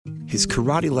his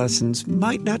karate lessons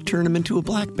might not turn him into a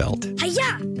black belt.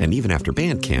 Hi-ya! And even after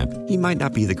band camp, he might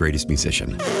not be the greatest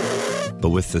musician.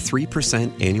 But with the 3%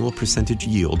 annual percentage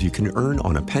yield you can earn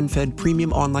on a PenFed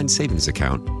premium online savings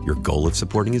account, your goal of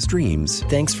supporting his dreams...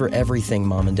 Thanks for everything,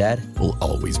 Mom and Dad. ...will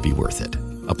always be worth it.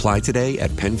 Apply today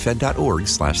at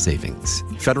PenFed.org/savings.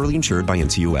 Federally insured by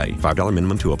NCUA. $5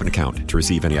 minimum to open account. To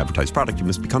receive any advertised product, you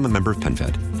must become a member of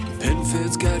PenFed.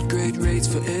 PenFed's got great rates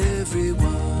for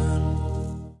everyone.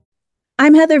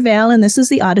 I'm Heather Vale, and this is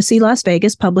the Odyssey Las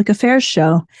Vegas Public Affairs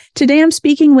Show. Today I'm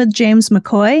speaking with James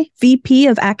McCoy, VP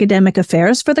of Academic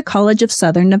Affairs for the College of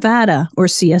Southern Nevada, or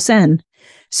CSN.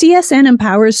 CSN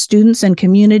empowers students and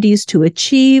communities to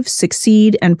achieve,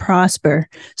 succeed, and prosper.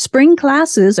 Spring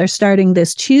classes are starting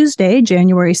this Tuesday,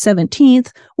 January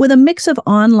 17th, with a mix of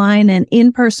online and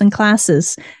in-person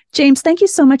classes. James, thank you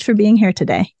so much for being here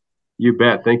today. You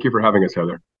bet. Thank you for having us,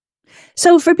 Heather.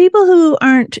 So for people who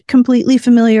aren't completely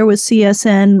familiar with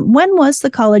CSN, when was the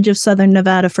College of Southern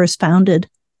Nevada first founded?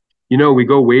 You know, we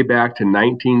go way back to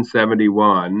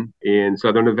 1971 in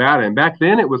Southern Nevada. And back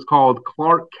then it was called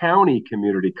Clark County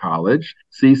Community College,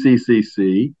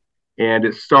 CCCC. And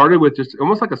it started with just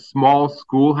almost like a small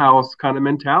schoolhouse kind of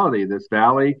mentality. This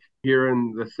valley here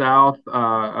in the south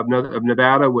of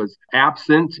Nevada was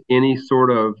absent any sort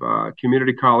of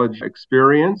community college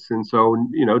experience. And so,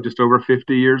 you know, just over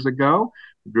 50 years ago,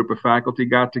 a group of faculty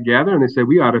got together and they said,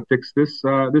 we ought to fix this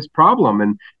problem.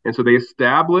 And so they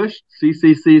established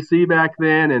CCCC back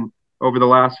then. And over the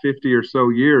last 50 or so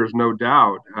years, no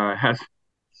doubt, has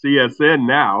CSN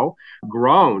now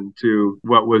grown to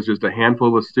what was just a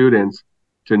handful of students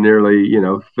to nearly,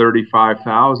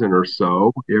 35,000 or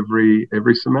so every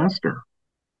semester.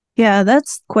 Yeah,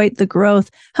 that's quite the growth.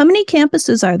 How many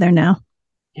campuses are there now?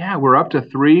 Yeah, we're up to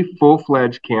 3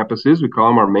 full-fledged campuses. We call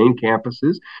them our main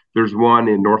campuses. There's one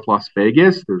in North Las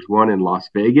Vegas, there's one in Las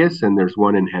Vegas, and there's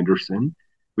one in Henderson.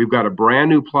 We've got a brand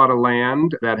new plot of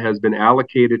land that has been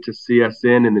allocated to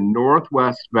CSN in the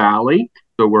Northwest Valley.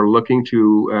 So we're looking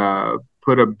to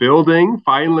put a building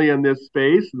finally in this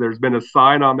space. There's been a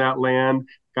sign on that land,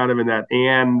 kind of in that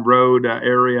Ann Road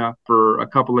area for a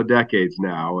couple of decades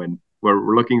now. And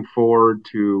we're looking forward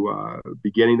to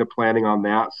beginning the planning on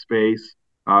that space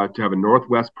to have a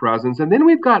Northwest presence. And then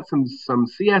we've got some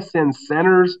CSN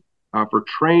centers for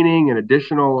training and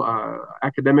additional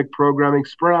academic programming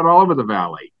spread out all over the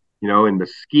valley, in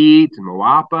Mesquite and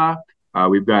Moapa.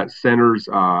 We've got centers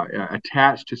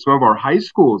attached to some of our high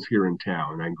schools here in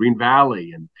town, in Green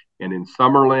Valley and in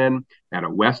Summerlin, and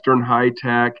at Western High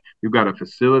Tech. We've got a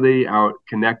facility out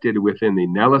connected within the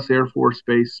Nellis Air Force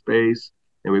Base space,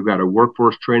 and we've got a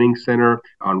workforce training center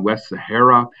on West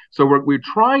Sahara. So we're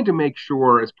trying to make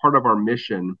sure, as part of our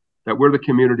mission, that we're the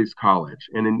community's college.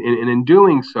 And in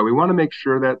doing so, we want to make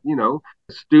sure that,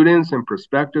 students and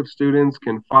prospective students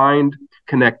can find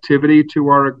connectivity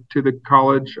to the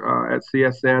college at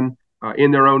CSN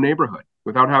in their own neighborhood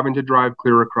without having to drive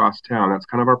clear across town. That's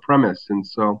kind of our premise. And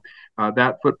so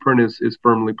that footprint is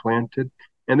firmly planted.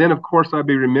 And then, of course, I'd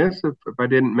be remiss if I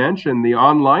didn't mention the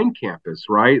online campus,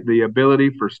 right? The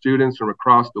ability for students from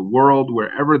across the world,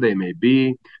 wherever they may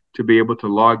be, to be able to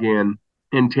log in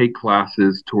and take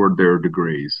classes toward their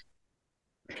degrees.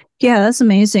 Yeah, that's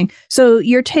amazing. So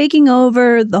you're taking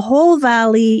over the whole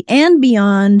valley and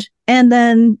beyond, and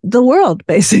then the world,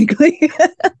 basically.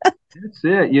 That's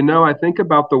it. I think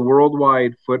about the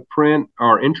worldwide footprint.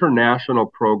 Our international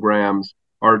programs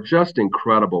are just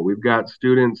incredible. We've got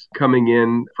students coming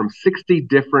in from 60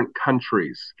 different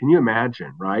countries. Can you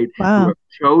imagine, right? Wow. Who have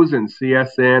chosen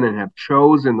CSN and have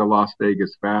chosen the Las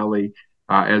Vegas Valley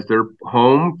as their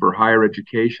home for higher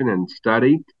education and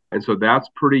study. And so that's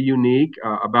pretty unique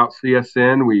about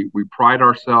CSN. We pride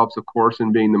ourselves, of course,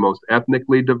 in being the most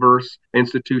ethnically diverse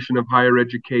institution of higher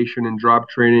education and job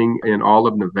training in all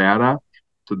of Nevada.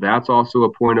 So that's also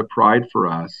a point of pride for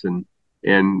us. And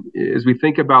as we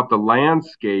think about the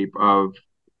landscape of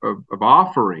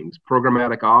offerings,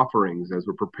 programmatic offerings, as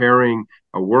we're preparing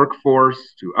a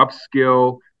workforce to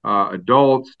upskill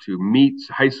adults, to meet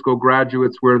high school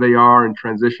graduates where they are and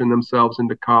transition themselves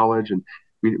into college. And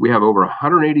we have over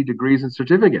 180 degrees and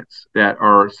certificates that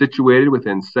are situated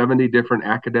within 70 different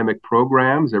academic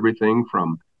programs, everything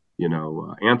from,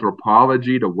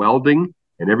 anthropology to welding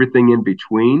and everything in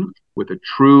between, with a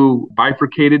true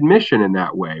bifurcated mission in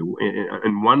that way.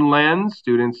 In one lens,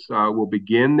 students will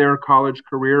begin their college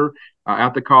career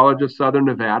at the College of Southern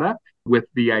Nevada with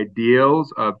the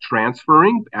ideals of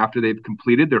transferring after they've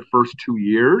completed their first 2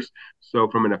 years. So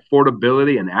from an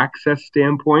affordability and access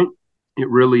standpoint, It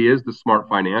really is the smart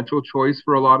financial choice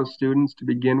for a lot of students to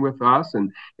begin with us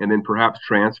and then perhaps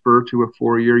transfer to a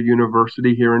 4-year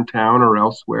university here in town or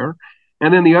elsewhere.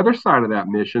 And then the other side of that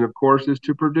mission, of course, is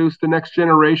to produce the next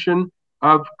generation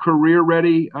of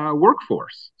career-ready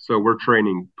workforce. So we're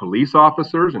training police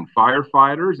officers and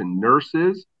firefighters and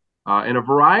nurses and a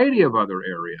variety of other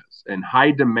areas and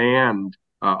high-demand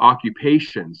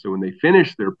occupations. So when they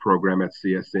finish their program at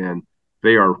CSN,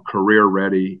 they are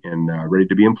career-ready and ready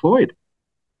to be employed.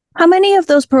 How many of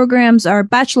those programs are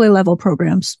bachelor-level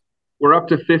programs? We're up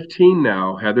to 15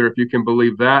 now, Heather, if you can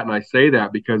believe that. And I say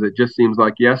that because it just seems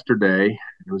like yesterday.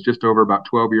 It was just over about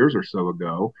 12 years or so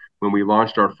ago when we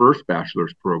launched our first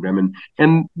bachelor's program.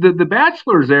 And the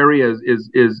bachelor's area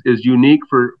is unique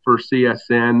for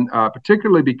CSN,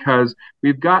 particularly because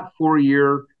we've got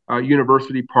 4-year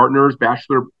university partners,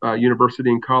 bachelor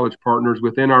university and college partners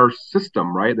within our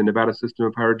system, right? The Nevada system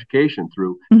of higher education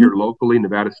through here locally,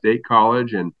 Nevada State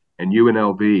College and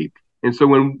UNLV. And so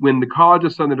when the College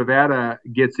of Southern Nevada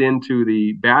gets into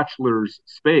the bachelor's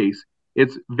space,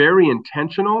 it's very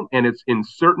intentional, and it's in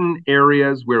certain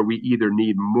areas where we either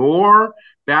need more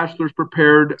bachelor's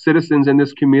prepared citizens in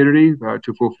this community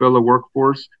to fulfill a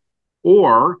workforce,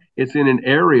 or it's in an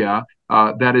area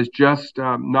that is just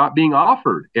not being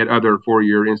offered at other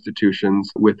 4-year institutions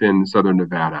within Southern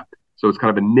Nevada. So it's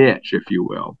kind of a niche, if you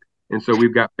will. And so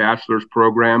we've got bachelor's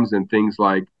programs in things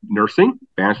like nursing,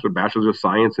 bachelor's of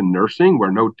science in nursing,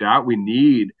 where no doubt we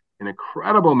need an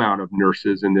incredible amount of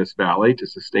nurses in this valley to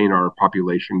sustain our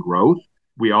population growth.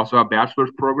 We also have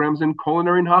bachelor's programs in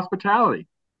culinary and hospitality.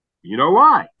 You know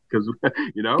why? Because, they're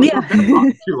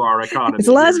to our economy. It's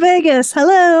Las Vegas.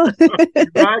 Hello.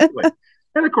 Exactly.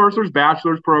 And of course, there's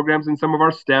bachelor's programs in some of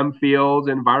our STEM fields,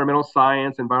 environmental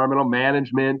science, environmental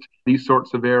management, these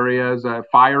sorts of areas,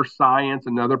 fire science,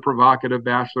 another provocative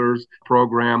bachelor's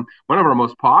program. One of our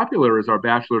most popular is our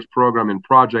bachelor's program in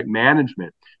project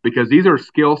management, because these are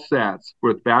skill sets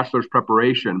with bachelor's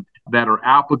preparation that are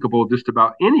applicable just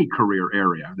about any career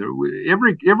area.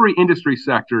 Every industry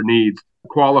sector needs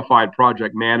qualified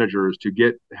project managers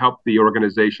to help the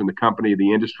organization, the company,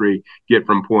 the industry get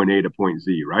from point A to point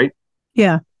Z, right?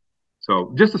 Yeah.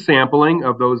 So just a sampling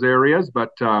of those areas, but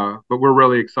we're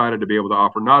really excited to be able to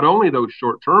offer not only those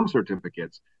short-term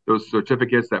certificates, those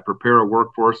certificates that prepare a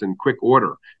workforce in quick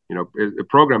order,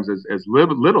 programs as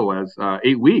little as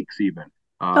 8 weeks even.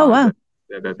 Oh, wow.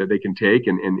 That they can take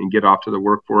and get off to the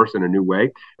workforce in a new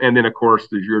way. And then, of course,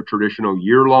 there's your traditional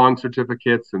year-long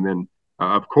certificates. And then,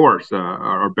 of course,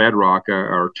 our bedrock,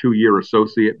 our 2-year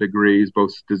associate degrees,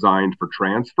 both designed for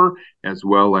transfer as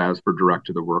well as for direct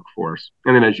to the workforce.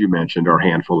 And then, as you mentioned, our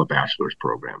handful of bachelor's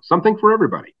programs, something for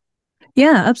everybody.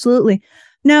 Yeah, absolutely.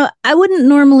 Now, I wouldn't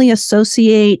normally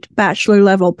associate bachelor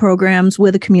level programs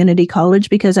with a community college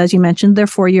because, as you mentioned, they're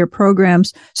 4-year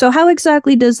programs. So how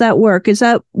exactly does that work? Is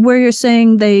that where you're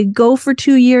saying they go for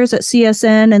 2 years at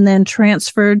CSN and then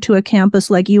transferred to a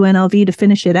campus like UNLV to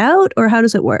finish it out? Or how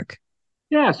does it work?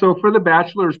 Yeah, so for the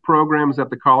bachelor's programs that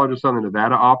the College of Southern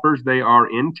Nevada offers, they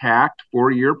are intact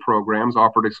 4-year programs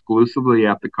offered exclusively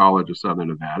at the College of Southern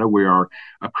Nevada. We are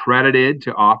accredited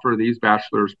to offer these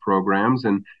bachelor's programs.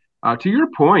 And to your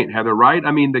point, Heather, right?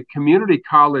 I mean, the community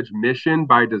college mission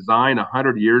by design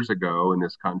 100 years ago in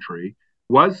this country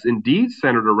was indeed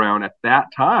centered around, at that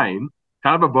time,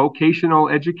 kind of a vocational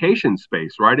education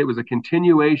space, right? It was a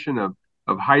continuation of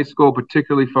high school,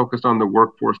 particularly focused on the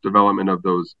workforce development of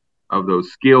those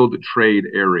skilled trade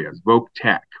areas, voc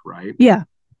tech, right? Yeah.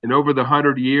 And over the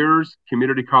 100 years,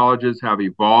 community colleges have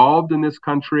evolved in this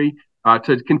country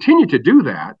to continue to do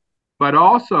that, but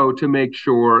also to make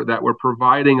sure that we're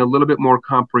providing a little bit more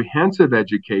comprehensive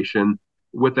education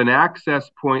with an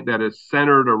access point that is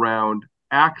centered around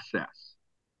access.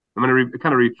 I'm going to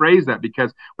kind of rephrase that,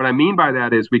 because what I mean by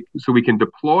that is we can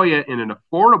deploy it in an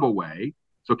affordable way.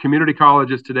 So community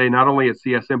colleges today, not only at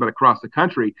CSN, but across the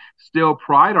country, still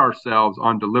pride ourselves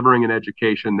on delivering an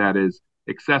education that is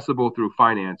accessible through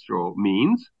financial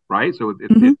means, right? So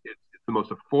it's the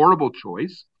most affordable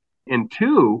choice. And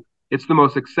 2, it's the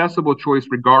most accessible choice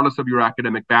regardless of your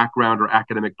academic background or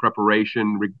academic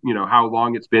preparation, how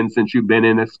long it's been since you've been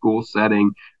in a school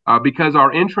setting, because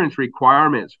our entrance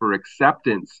requirements for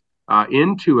acceptance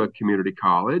into a community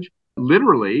college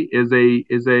literally is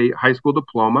a high school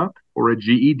diploma or a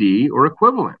GED or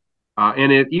equivalent.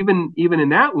 And even in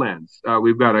that lens,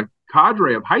 we've got a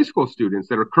cadre of high school students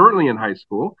that are currently in high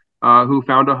school who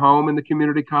found a home in the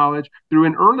community college through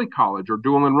an early college or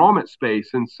dual enrollment space.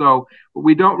 And so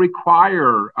we don't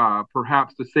require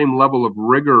perhaps the same level of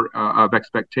rigor of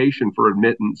expectation for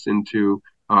admittance into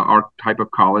our type of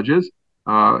colleges.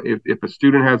 If a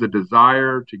student has a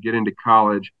desire to get into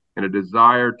college, and a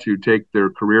desire to take their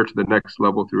career to the next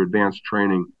level through advanced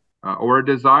training, or a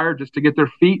desire just to get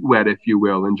their feet wet, if you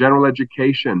will, in general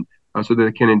education, so that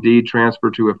they can indeed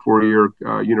transfer to a four-year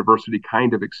university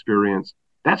kind of experience.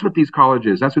 That's what these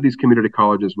community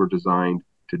colleges were designed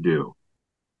to do.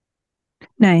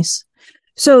 Nice.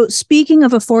 So speaking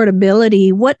of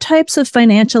affordability, what types of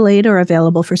financial aid are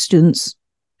available for students?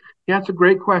 Yeah, it's a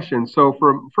great question. So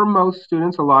for most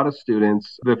students, a lot of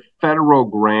students, the federal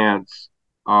grants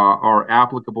are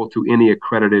applicable to any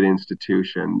accredited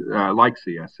institution like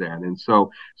CSN. And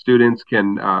so students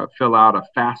can fill out a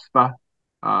FAFSA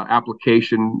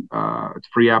application. It's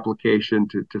free application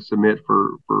to submit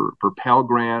for Pell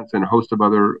Grants and a host of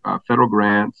other federal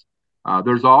grants.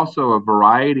 There's also a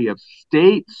variety of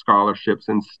state scholarships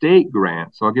and state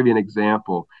grants. So I'll give you an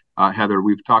example, Heather.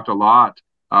 We've talked a lot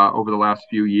over the last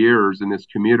few years in this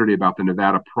community about the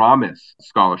Nevada Promise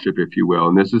Scholarship, if you will.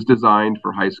 And this is designed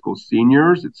for high school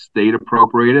seniors. It's state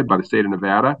appropriated by the state of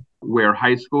Nevada, where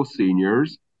high school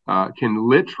seniors can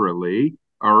literally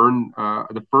earn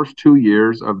the first 2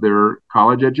 years of their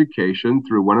college education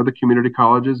through one of the community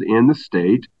colleges in the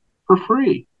state for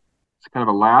free. It's kind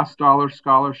of a last dollar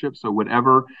scholarship. So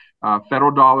whatever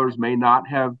federal dollars may not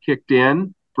have kicked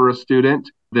in for a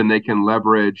student, then they can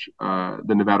leverage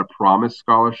the Nevada Promise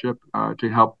Scholarship to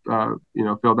help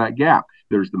fill that gap.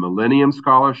 There's the Millennium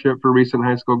Scholarship for recent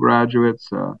high school graduates,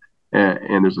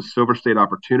 and there's a Silver State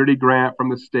Opportunity Grant from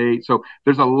the state. So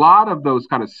there's a lot of those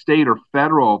kind of state or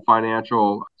federal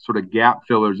financial sort of gap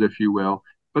fillers, if you will.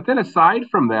 But then aside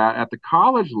from that, at the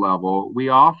college level, we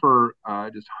offer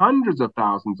just hundreds of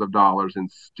thousands of dollars in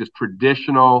just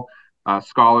traditional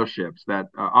scholarships that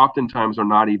oftentimes are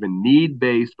not even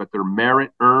need-based, but they're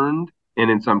merit-earned,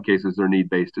 and in some cases they're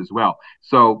need-based as well.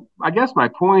 So I guess my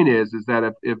point is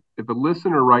that if a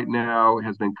listener right now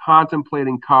has been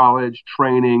contemplating college,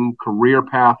 training, career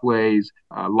pathways,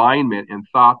 alignment, and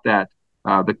thought that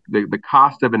the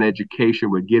cost of an education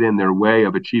would get in their way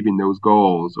of achieving those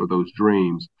goals or those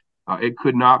dreams, it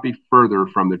could not be further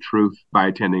from the truth by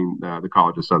attending the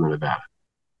College of Southern Nevada.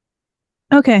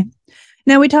 Okay.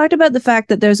 Now, we talked about the fact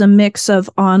that there's a mix of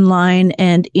online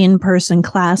and in-person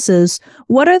classes.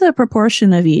 What are the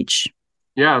proportion of each?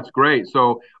 Yeah, it's great.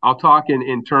 So I'll talk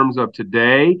in terms of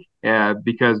today,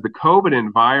 because the COVID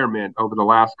environment over the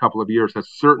last couple of years has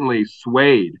certainly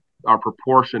swayed our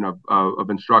proportion of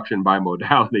instruction by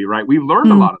modality, right? We've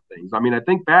learned a lot of things. I mean, I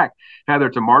think back,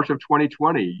 Heather, to March of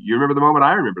 2020. You remember the moment,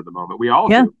 I remember the moment. We all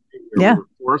do. We were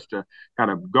forced to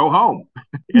kind of go home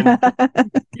and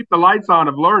keep the lights on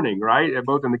of learning, right?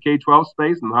 Both in the K-12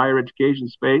 space and the higher education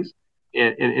space.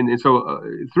 And so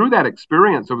through that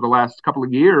experience over the last couple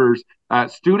of years,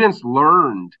 students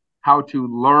learned how to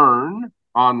learn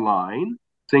online,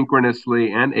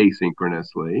 synchronously and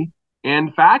asynchronously.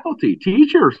 And faculty,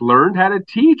 teachers learned how to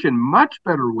teach in much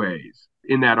better ways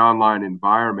in that online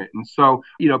environment. And so,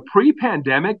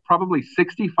 pre-pandemic, probably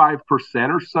 65%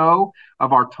 or so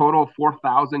of our total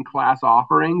 4,000 class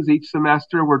offerings each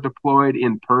semester were deployed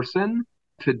in person.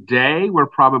 Today, we're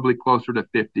probably closer to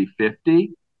 50-50.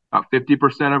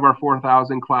 50% of our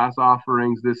 4,000 class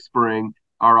offerings this spring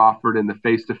are offered in the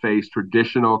face-to-face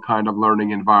traditional kind of learning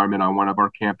environment on one of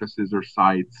our campuses or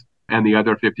sites. And the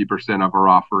other 50% of our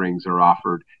offerings are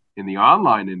offered in the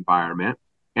online environment.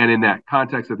 And in that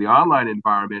context of the online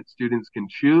environment, students can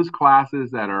choose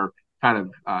classes that are kind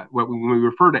of, when we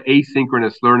refer to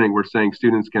asynchronous learning, we're saying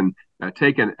students can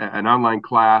take an online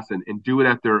class and do it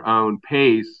at their own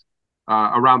pace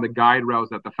around the guide rails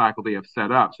that the faculty have set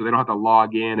up. So they don't have to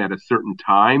log in at a certain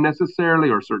time necessarily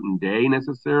or a certain day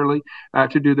necessarily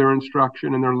to do their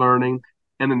instruction and their learning.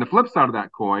 And then the flip side of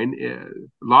that coin, a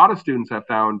lot of students have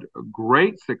found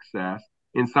great success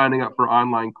in signing up for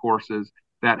online courses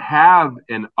that have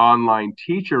an online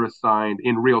teacher assigned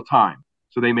in real time.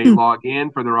 So they may log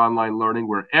in for their online learning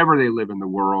wherever they live in the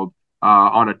world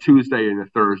on a Tuesday and a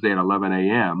Thursday at 11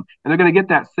 a.m. And they're going to get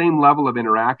that same level of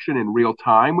interaction in real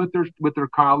time with their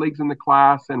colleagues in the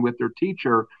class and with their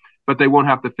teacher, but they won't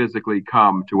have to physically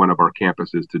come to one of our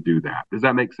campuses to do that. Does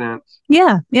that make sense?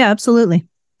 Yeah, absolutely.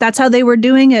 That's how they were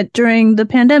doing it during the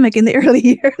pandemic in the early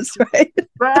years, right?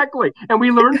 Exactly. And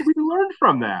we learned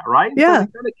from that, right? Yeah. So we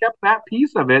kind of kept that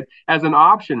piece of it as an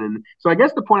option. And so I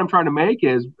guess the point I'm trying to make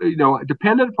is,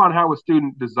 dependent upon how a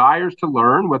student desires to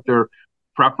learn, what their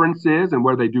preference is and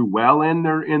where they do well in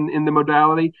the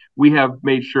modality, we have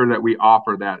made sure that we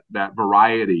offer that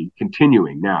variety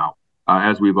continuing now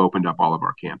as we've opened up all of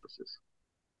our campuses.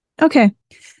 Okay.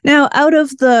 Now, out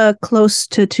of the close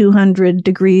to 200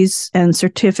 degrees and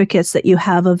certificates that you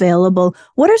have available,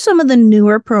 what are some of the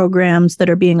newer programs that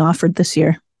are being offered this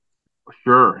year?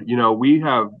 Sure. We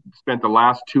have spent the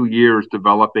last 2 years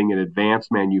developing an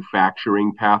advanced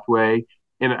manufacturing pathway.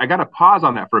 And I got to pause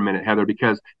on that for a minute, Heather,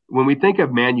 because when we think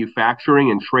of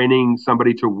manufacturing and training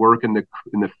somebody to work in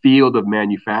the field of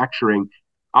manufacturing,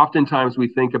 oftentimes we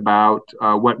think about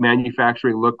what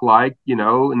manufacturing looked like, in the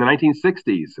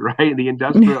 1960s, right? The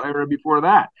industrial era before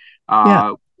that.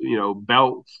 Yeah.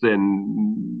 Belts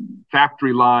and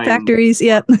factory lines. Factories,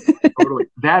 yep. Totally.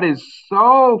 That is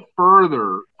so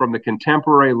further from the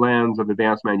contemporary lens of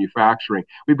advanced manufacturing.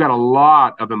 We've got a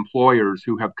lot of employers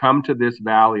who have come to this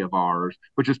valley of ours,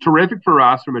 which is terrific for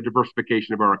us from a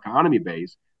diversification of our economy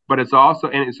base. But it's also,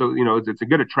 and so, it's a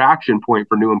good attraction point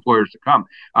for new employers to come.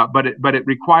 But it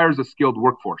requires a skilled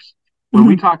workforce. When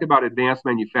we talk about advanced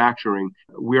manufacturing,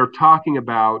 we're talking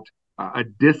about a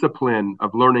discipline of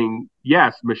learning,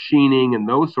 yes, machining and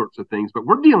those sorts of things, but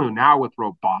we're dealing now with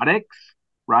robotics,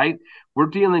 right? We're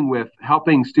dealing with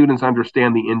helping students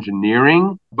understand the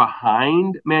engineering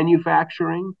behind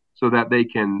manufacturing so that they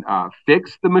can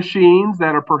fix the machines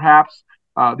that are perhaps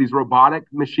these robotic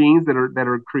machines that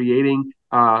are creating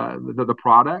the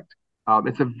product.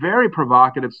 It's a very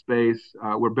provocative space.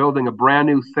 We're building a brand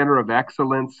new center of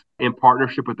excellence in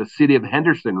partnership with the city of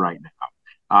Henderson right now.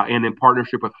 And in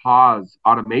partnership with Haas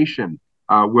Automation,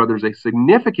 where there's a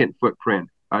significant footprint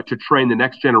to train the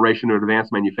next generation of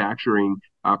advanced manufacturing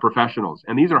professionals.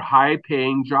 And these are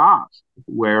high-paying jobs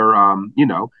where,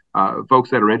 folks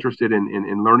that are interested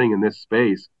in learning in this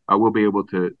space will be able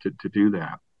to do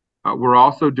that. We're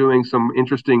also doing some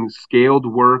interesting scaled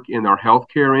work in our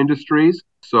healthcare industries.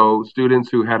 So students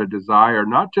who had a desire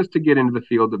not just to get into the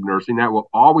field of nursing, that will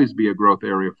always be a growth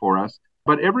area for us,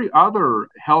 but every other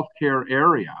healthcare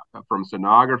area, from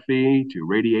sonography to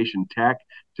radiation tech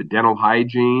to dental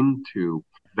hygiene to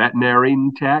veterinary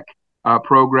tech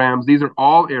programs, these are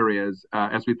all areas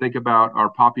as we think about our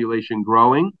population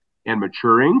growing and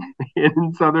maturing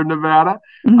in Southern Nevada.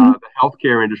 The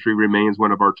healthcare industry remains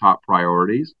one of our top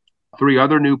priorities. 3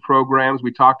 other new programs.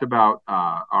 We talked about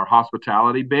our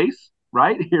hospitality base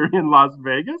right here in Las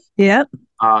Vegas. Yep.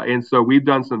 And so we've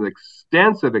done some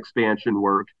extensive expansion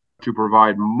work to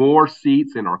provide more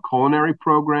seats in our culinary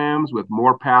programs with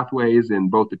more pathways in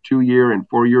both the 2-year and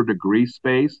 4-year degree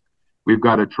space. We've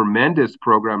got a tremendous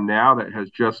program now that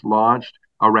has just launched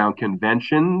around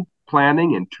convention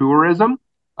planning and tourism.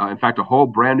 In fact, a whole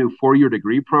brand new 4-year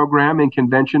degree program in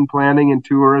convention planning and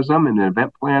tourism and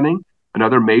event planning,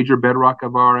 another major bedrock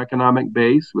of our economic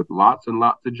base with lots and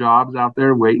lots of jobs out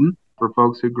there waiting for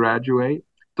folks who graduate.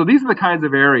 So these are the kinds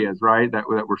of areas, right, that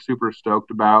we're super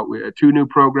stoked about. We have 2 new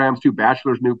programs, 2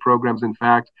 bachelor's new programs, in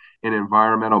fact, in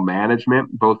environmental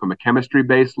management, both from a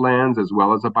chemistry-based lens as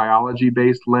well as a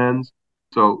biology-based lens.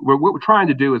 So what we're trying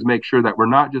to do is make sure that we're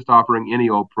not just offering any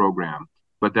old program,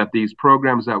 but that these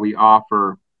programs that we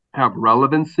offer have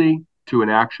relevancy to an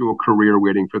actual career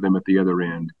waiting for them at the other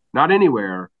end. Not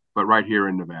anywhere, but right here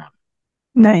in Nevada.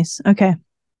 Nice. Okay.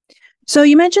 So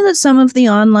you mentioned that some of the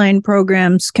online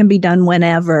programs can be done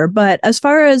whenever, but as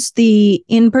far as the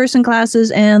in-person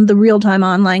classes and the real-time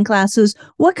online classes,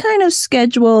 what kind of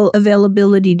schedule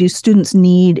availability do students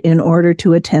need in order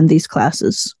to attend these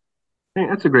classes? Hey,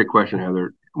 that's a great question,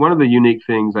 Heather. One of the unique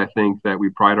things I think that we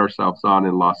pride ourselves on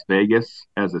in Las Vegas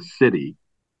as a city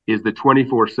is the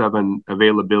 24/7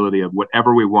 availability of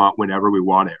whatever we want, whenever we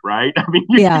want it, right? I mean,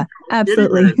 you can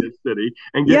absolutely. in this city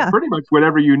and get pretty much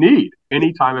whatever you need,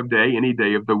 any time of day, any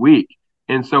day of the week.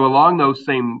 And so along those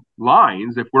same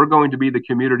lines, if we're going to be the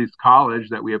community's college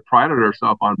that we have prided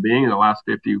ourselves on being in the last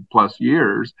 50 plus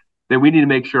years, then we need to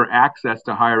make sure access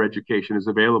to higher education is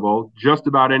available just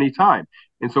about any time.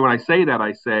 And so when I say that,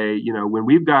 I say, when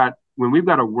we've got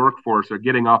a workforce are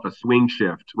getting off a swing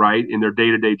shift, right, in their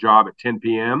day-to-day job at 10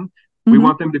 p.m., we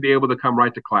want them to be able to come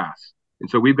right to class. And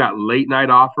so we've got late night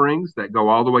offerings that go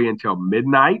all the way until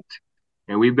midnight.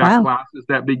 And we've got classes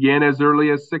that begin as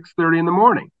early as 6:30 in the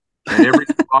morning and every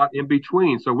spot in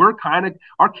between. So our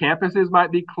campuses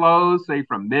might be closed, say,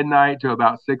 from midnight to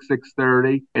about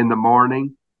 6:30 in the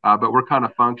morning. But we're kind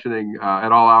of functioning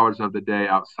at all hours of the day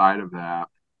outside of that.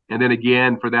 And then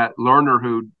again, for that learner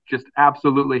who just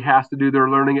absolutely has to do their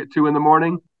learning at 2 in the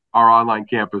morning, our online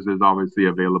campus is obviously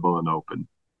available and open.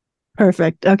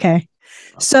 Perfect. Okay.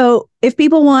 So if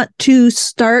people want to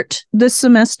start this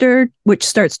semester, which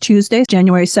starts Tuesday,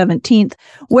 January 17th,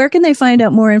 where can they find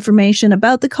out more information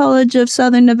about the College of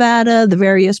Southern Nevada, the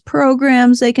various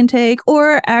programs they can take,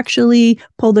 or actually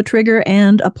pull the trigger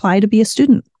and apply to be a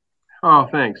student? Oh,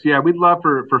 thanks. Yeah, we'd love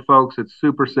for folks. It's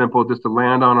super simple just to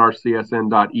land on our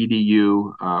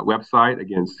csn.edu website.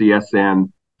 Again, csn.edu.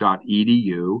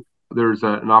 There's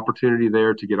an opportunity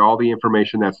there to get all the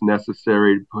information that's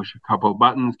necessary, to push a couple of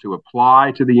buttons to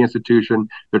apply to the institution.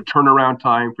 The turnaround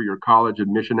time for your college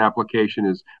admission application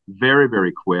is very,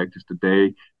 very quick, just a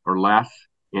day or less.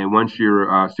 And once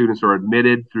your students are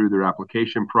admitted through their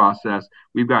application process,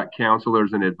 we've got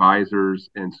counselors and advisors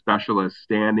and specialists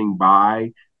standing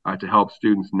by to help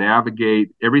students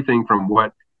navigate everything from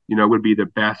what would be the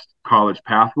best college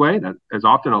pathway. That is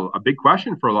often a big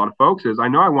question for a lot of folks is, I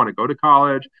know I want to go to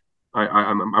college.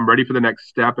 I'm ready for the next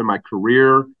step in my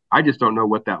career. I just don't know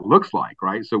what that looks like,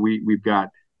 right? So we've got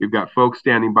folks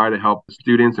standing by to help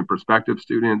students and prospective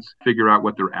students figure out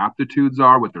what their aptitudes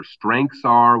are, what their strengths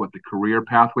are, what the career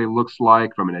pathway looks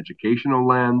like from an educational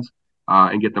lens,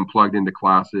 and get them plugged into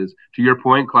classes. To your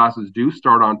point, classes do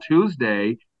start on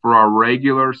Tuesday for our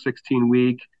regular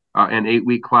 16-week and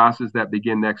 8-week classes that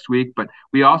begin next week. But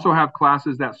we also have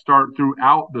classes that start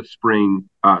throughout the spring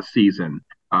season.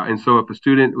 And so if a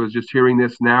student was just hearing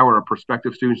this now, or a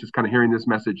prospective student's just kind of hearing this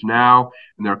message now,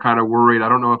 and they're kind of worried, I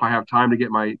don't know if I have time to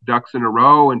get my ducks in a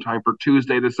row in time for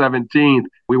Tuesday the 17th,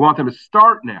 we want them to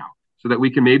start now so that we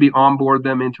can maybe onboard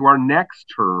them into our next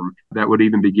term that would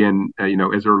even begin,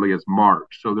 as early as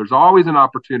March. So there's always an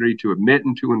opportunity to admit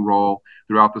and to enroll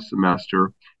throughout the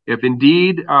semester. If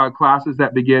indeed classes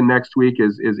that begin next week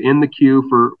is in the queue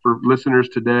for listeners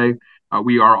today,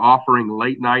 we are offering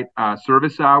late night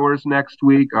service hours next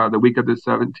week, the week of the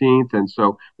 17th. And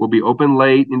so we'll be open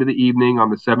late into the evening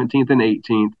on the 17th and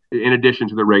 18th, in addition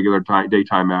to the regular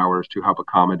daytime hours to help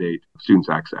accommodate students'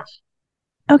 access.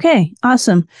 Okay,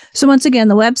 awesome. So once again,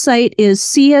 the website is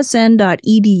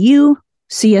csn.edu.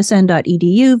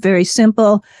 csn.edu, very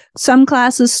simple. Some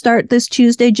classes start this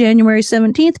Tuesday, January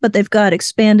 17th, but they've got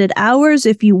expanded hours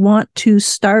if you want to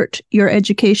start your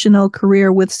educational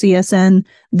career with CSN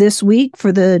this week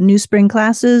for the new spring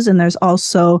classes. And there's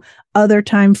also other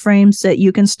time frames that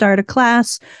you can start a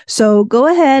class. So go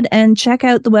ahead and check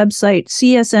out the website,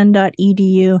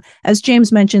 csn.edu. As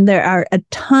James mentioned, there are a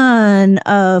ton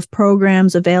of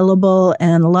programs available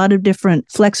and a lot of different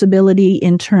flexibility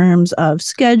in terms of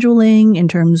scheduling, in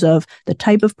terms of the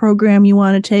type of program you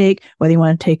want to take, whether you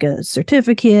want to take a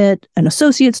certificate, an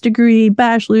associate's degree,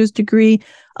 bachelor's degree.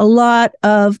 A lot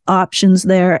of options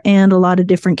there and a lot of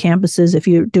different campuses if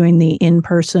you're doing the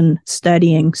in-person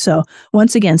studying. So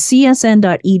once again,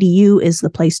 csn.edu is the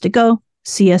place to go,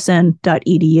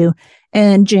 csn.edu.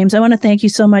 And James, I want to thank you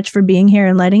so much for being here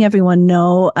and letting everyone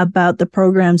know about the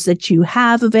programs that you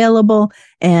have available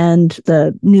and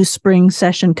the new spring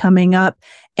session coming up.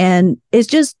 And it's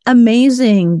just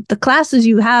amazing. The classes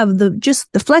you have, the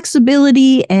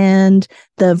flexibility and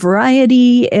the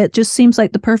variety, it just seems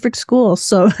like the perfect school.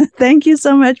 So thank you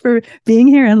so much for being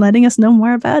here and letting us know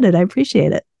more about it. I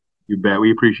appreciate it. You bet. We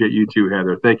appreciate you too,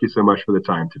 Heather. Thank you so much for the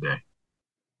time today.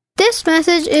 This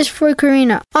message is for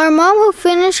Karina, our mom who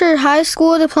finished her high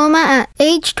school diploma at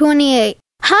age 28.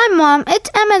 Hi, Mom. It's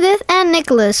Emmettith and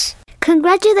Nicholas.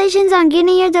 Congratulations on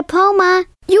getting your diploma.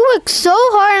 You worked so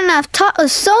hard and have taught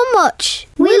us so much.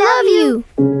 We love you.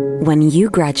 When you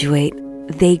graduate,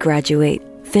 they graduate.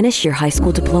 Finish your high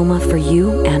school diploma for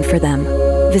you and for them.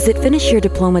 Visit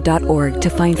finishyourdiploma.org to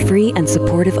find free and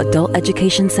supportive adult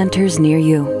education centers near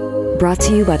you. Brought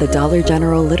to you by the Dollar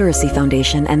General Literacy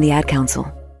Foundation and the Ad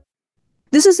Council.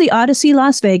 This is the Odyssey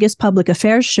Las Vegas Public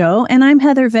Affairs Show, and I'm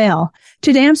Heather Vale.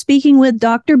 Today I'm speaking with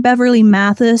Dr. Beverly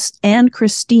Mathis and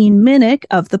Christine Minnick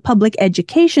of the Public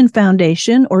Education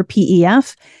Foundation, or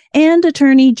PEF, and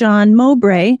attorney John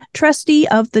Mowbray, trustee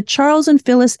of the Charles and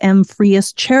Phyllis M.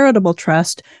 Frias Charitable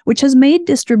Trust, which has made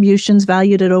distributions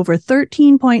valued at over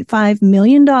 $13.5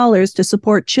 million to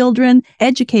support children,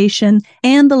 education,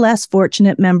 and the less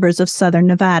fortunate members of Southern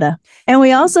Nevada. And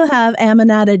we also have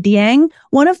Aminata Dieng,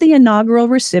 one of the inaugural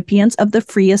recipients of the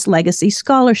Frias Legacy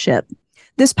Scholarship.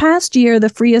 This past year, the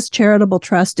Frias Charitable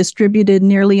Trust distributed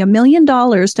nearly $1 million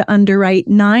to underwrite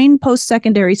 9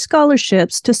 post-secondary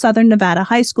scholarships to Southern Nevada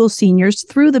high school seniors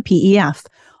through the PEF.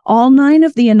 All 9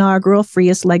 of the inaugural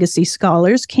Frias Legacy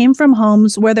Scholars came from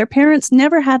homes where their parents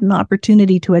never had an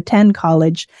opportunity to attend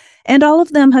college, and all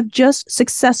of them have just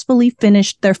successfully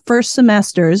finished their first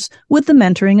semesters with the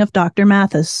mentoring of Dr.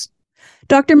 Mathis.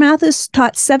 Dr. Mathis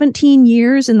taught 17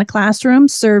 years in the classroom,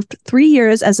 served 3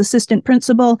 years as assistant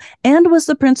principal, and was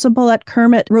the principal at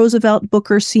Kermit Roosevelt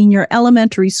Booker Senior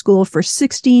Elementary School for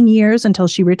 16 years until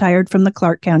she retired from the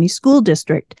Clark County School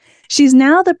District. She's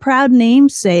now the proud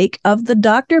namesake of the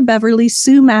Dr. Beverly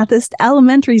Sue Mathis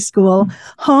Elementary School,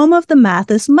 home of the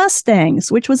Mathis Mustangs,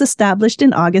 which was established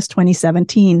in August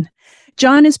 2017.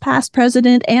 John is past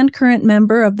president and current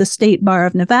member of the State Bar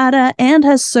of Nevada and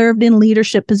has served in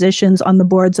leadership positions on the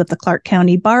boards of the Clark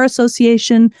County Bar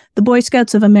Association, the Boy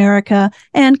Scouts of America,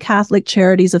 and Catholic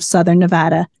Charities of Southern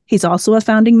Nevada. He's also a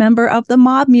founding member of the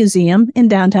Mob Museum in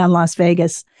downtown Las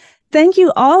Vegas. Thank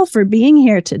you all for being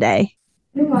here today.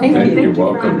 You're welcome. You're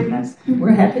welcome.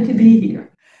 We're happy to be here.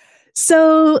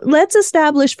 So let's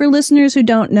establish for listeners who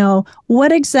don't know,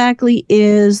 what exactly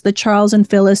is the Charles and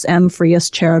Phyllis M. Frias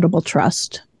Charitable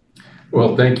Trust?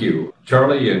 Well, thank you.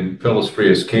 Charlie and Phyllis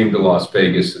Frias came to Las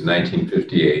Vegas in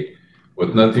 1958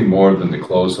 with nothing more than the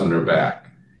clothes on their back.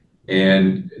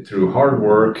 And through hard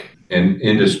work and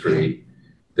industry,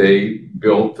 they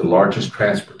built the largest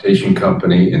transportation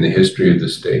company in the history of the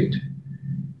state.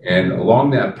 And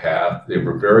along that path, they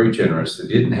were very generous. They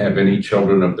didn't have any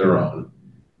children of their own,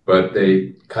 but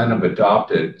they kind of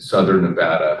adopted Southern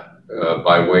Nevada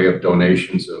by way of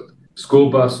donations of school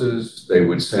buses. They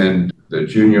would send the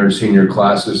junior and senior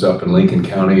classes up in Lincoln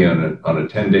County on a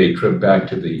 10-day trip back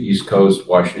to the East Coast,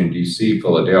 Washington, D.C.,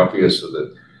 Philadelphia, so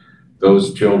that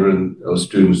those children, those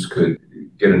students could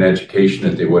get an education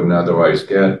that they wouldn't otherwise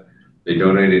get. They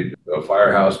donated a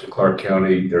firehouse to Clark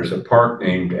County. There's a park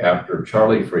named after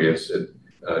Charlie Frias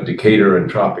at Decatur and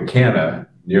Tropicana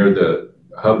near the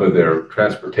hub of their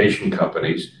transportation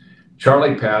companies.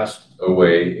 Charlie passed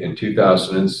away in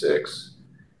 2006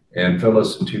 and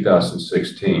Phyllis in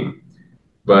 2016,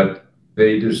 but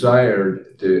they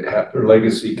desired to have their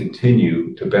legacy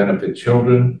continue to benefit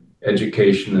children,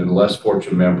 education, and less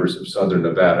fortunate members of Southern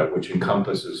Nevada, which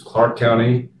encompasses Clark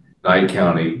County, Nye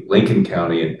County, Lincoln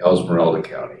County, and Esmeralda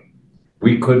County.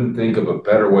 We couldn't think of a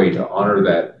better way to honor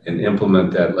that and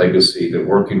implement that legacy than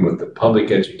working with the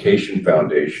Public Education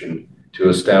Foundation to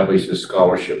establish a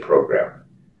scholarship program.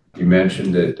 You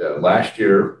mentioned that last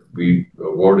year we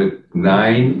awarded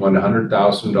 9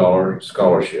 $100,000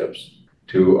 scholarships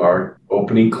to our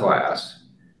opening class,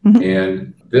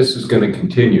 and this is going to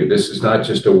continue. This is not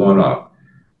just a one-off.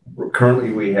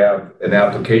 Currently, we have an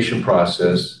application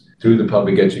process through the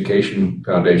Public Education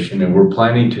Foundation, and we're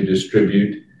planning to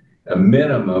distribute a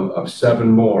minimum of 7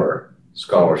 more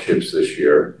scholarships this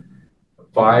year.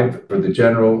 5 for the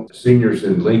general seniors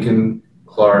in Lincoln,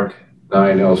 Clark, Nye,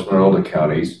 and Esmeralda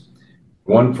counties,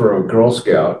 1 for a Girl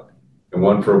Scout, and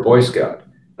 1 for a Boy Scout.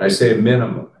 And I say a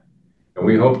minimum. And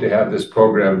we hope to have this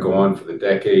program go on for the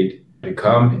decade to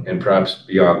come and perhaps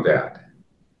beyond that.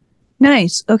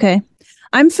 Nice. Okay.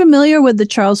 I'm familiar with the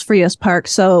Charles Frias Park,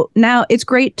 so now it's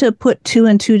great to put 2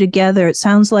 and 2 together. It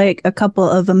sounds like a couple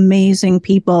of amazing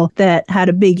people that had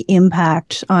a big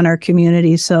impact on our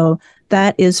community, so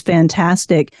that is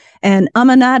fantastic. And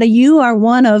Amanada, you are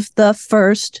one of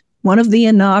the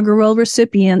inaugural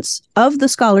recipients of the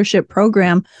scholarship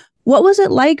program. What was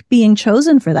it like being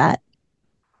chosen for that?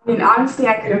 I mean, honestly,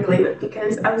 I couldn't believe it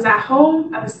because I was at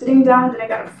home, I was sitting down, then I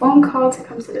got a phone call to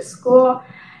come to the school.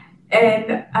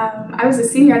 And I was a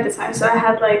senior at the time, so I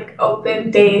had like open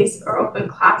days or open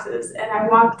classes. And I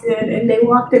walked in and they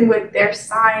walked in with their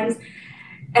signs.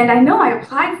 And I know I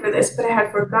applied for this, but I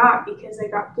had forgot because I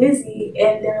got busy.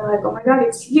 And they were like, "Oh my God,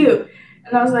 it's you."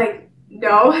 And I was like,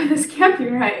 "No, this can't be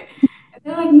right." And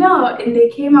they're like, "No." And they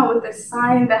came out with a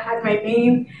sign that had my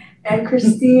name and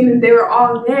Christine, and they were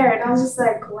all there. And I was just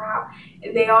like, wow.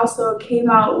 And they also came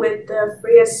out with the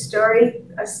Frias story,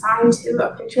 a sign too,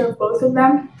 a picture of both of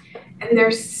them and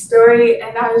their story.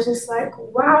 And I was just like,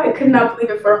 wow, I could not believe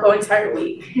it for a whole entire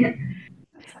week.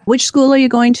 Which school are you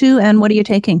going to and what are you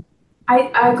taking?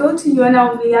 I go to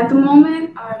UNLV at the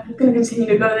moment. I'm going to continue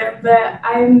to go there, but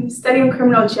I'm studying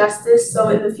criminal justice. So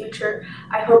in the future,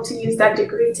 I hope to use that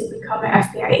degree to become an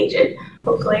FBI agent,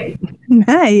 hopefully.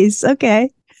 Nice.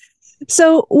 Okay.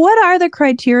 So what are the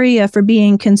criteria for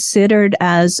being considered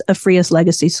as a Frias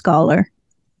Legacy Scholar?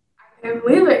 I can't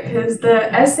believe it because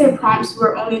the essay prompts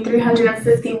were only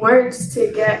 350 words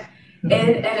to get in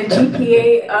and a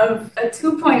GPA of a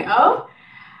 2.0.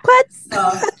 What?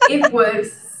 So it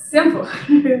was simple.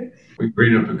 We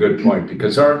bring up a good point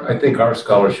because I think our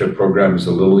scholarship program is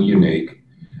a little unique.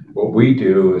 What we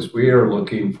do is we are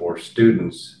looking for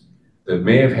students that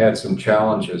may have had some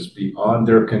challenges beyond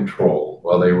their control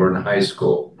while they were in high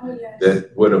school that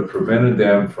would have prevented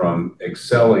them from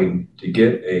excelling to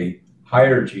get a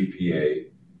higher GPA,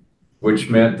 which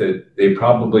meant that they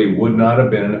probably would not have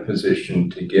been in a position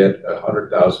to get a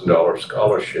 $100,000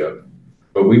 scholarship.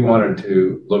 But we wanted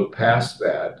to look past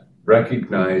that,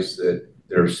 recognize that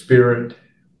their spirit,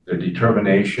 their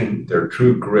determination, their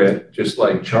true grit, just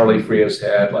like Charlie Frias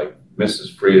had, like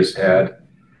Mrs. Frias had,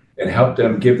 and help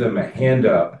them, give them a hand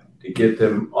up to get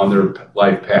them on their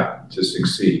life path to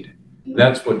succeed. And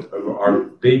that's what our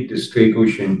big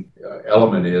distinguishing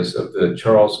element is of the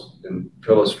Charles and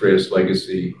Phyllis Frias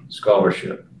Legacy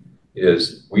Scholarship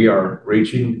is we are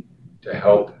reaching to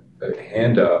help a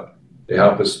hand up to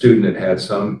help a student that had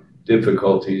some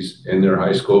difficulties in their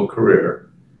high school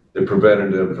career that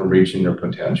prevented them from reaching their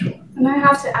potential. And I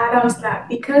have to add on to that,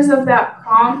 because of that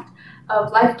prompt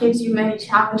of life gives you many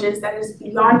challenges that is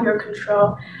beyond your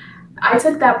control, I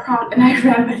took that prompt and I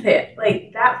ran with it.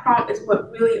 Like, that prompt is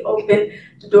what really opened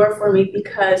the door for me,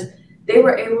 because they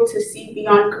were able to see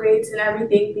beyond grades and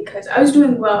everything, because I was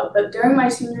doing well, but during my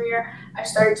senior year, I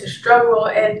started to struggle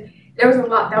and there was a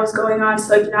lot that was going on.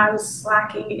 So, I was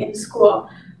slacking in school,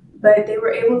 but they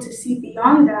were able to see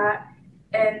beyond that.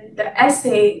 And the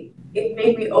essay, it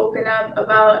made me open up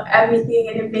about everything,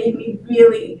 and it made me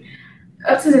really,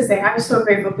 up to this day, I'm so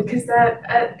grateful, because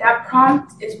that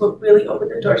prompt is what really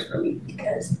opened the doors for me,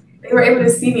 because they were able to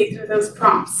see me through those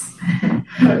prompts.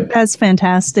 That's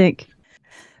fantastic.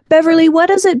 Beverly, what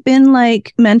has it been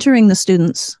like mentoring the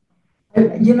students?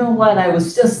 You know what? I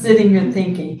was just sitting here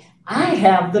thinking, I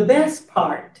have the best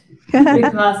part,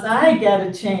 because I get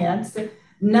a chance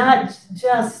not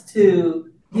just to,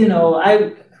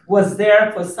 I was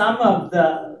there for some of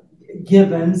the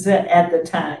givens at the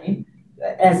time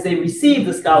as they received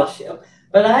the scholarship,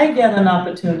 but I get an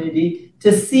opportunity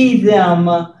to see them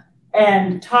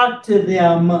and talk to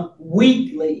them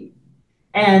weekly.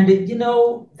 And,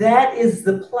 that is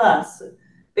the plus,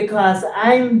 because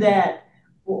I'm that,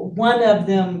 one of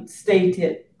them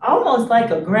stated, almost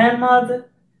like a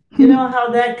grandmother. You know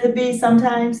how that could be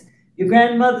sometimes? Your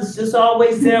grandmother's just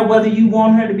always there, whether you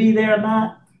want her to be there or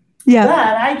not. Yeah. But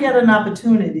I get an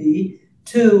opportunity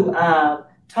to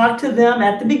talk to them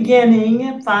at the beginning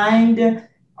and find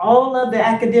all of the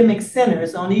academic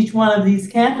centers on each one of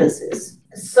these campuses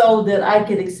so that I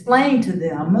could explain to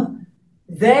them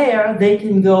there they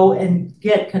can go and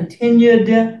get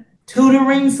continued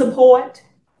tutoring support,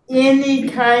 any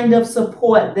kind of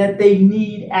support that they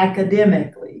need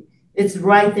academically. It's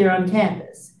right there on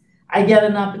campus. I get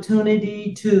an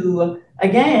opportunity to,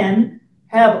 again,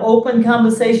 have open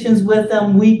conversations with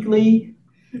them weekly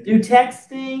through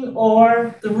texting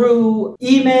or through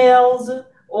emails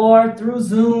or through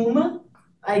Zoom.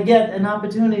 I get an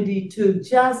opportunity to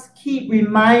just keep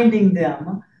reminding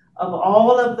them of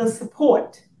all of the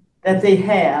support that they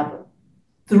have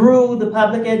through the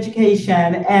public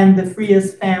education and the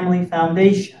Frias Family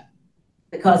Foundation,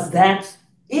 because that's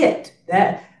it.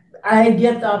 That I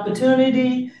get the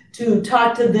opportunity to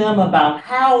talk to them about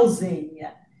housing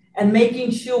and making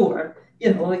sure,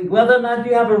 whether or not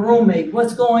you have a roommate,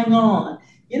 what's going on.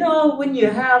 When you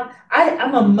have,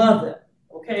 I'm a mother,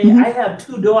 okay? Mm-hmm. I have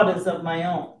 2 daughters of my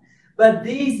own, but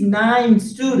these 9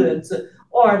 students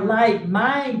are like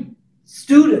my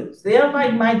students. They're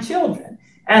like my children.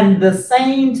 And the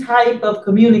same type of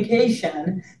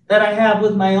communication that I have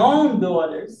with my own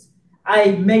daughters,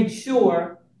 I make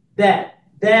sure that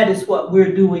that is what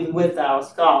we're doing with our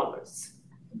scholars.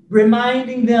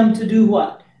 Reminding them to do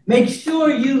what? Make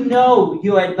sure you know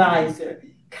your advisor.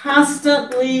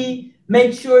 Constantly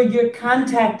make sure you're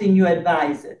contacting your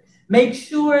advisor. Make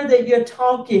sure that you're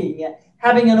talking,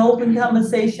 having an open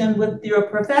conversation with your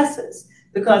professors,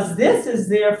 because this is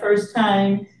their first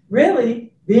time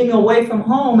really being away from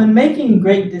home and making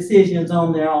great decisions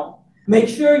on their own. Make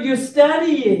sure you're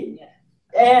studying.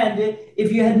 And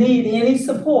if you need any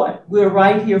support, we're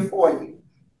right here for you.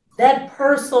 That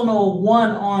personal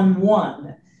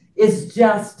one-on-one is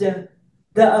just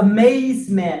the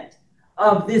amazement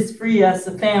of this Frias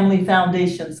Family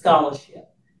Foundation Scholarship.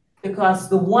 Because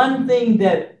the one thing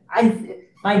that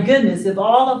my goodness, if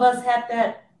all of us had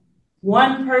that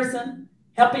one person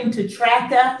helping to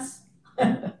track us,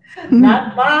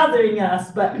 not bothering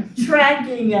us, but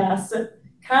tracking us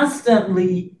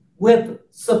constantly with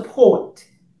support,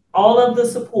 all of the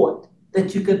support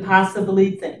that you could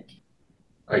possibly think.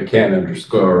 I can't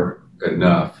underscore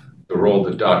enough the role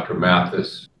that Dr.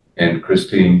 Mathis and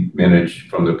Christine Minich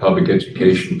from the Public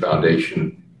Education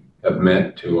Foundation have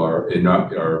meant to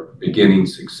our beginning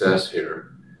success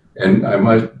here. And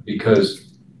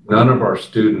because none of our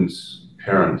students'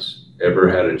 parents ever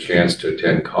had a chance to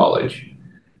attend college.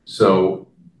 So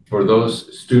for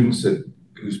those students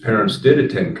whose parents did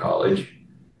attend college,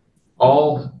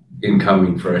 all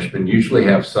incoming freshmen usually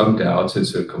have some doubts.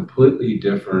 It's a completely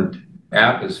different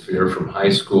atmosphere from high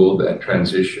school, that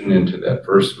transition into that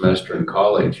first semester in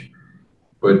college.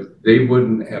 But they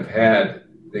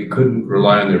couldn't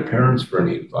rely on their parents for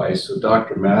any advice. So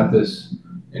Dr. Mathis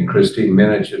and Christine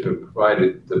Minich have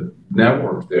provided the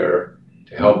network there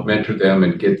to help mentor them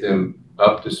and get them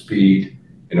up to speed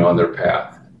on their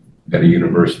path at a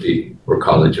university or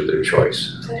college of their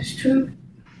choice. That's true.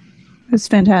 That's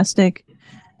fantastic.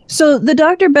 So the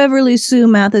Dr. Beverly Sue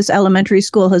Mathis Elementary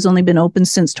School has only been open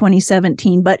since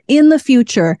 2017, but in the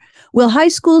future, will high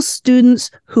school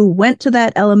students who went to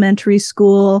that elementary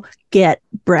school get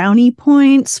brownie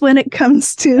points when it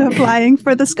comes to applying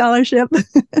for the scholarship?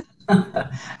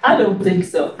 I don't think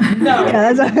so. No.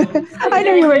 Yeah, I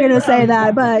knew you were going to say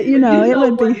that, but it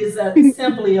would be. What is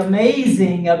simply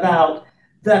amazing about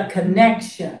the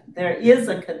connection? There is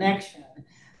a connection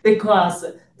because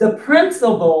the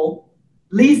principal,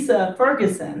 Lisa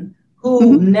Ferguson,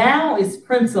 who now is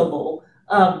principal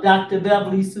of Dr.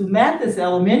 Beverly Sue Mathis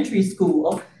Elementary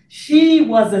School, she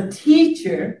was a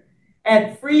teacher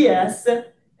at Frias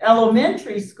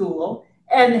Elementary School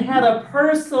and had a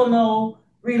personal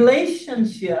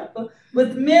relationship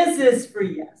with Mrs.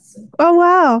 Frias. Oh,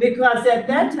 wow. Because at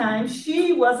that time,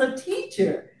 she was a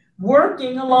teacher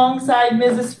working alongside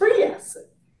Mrs. Frias.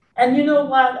 And you know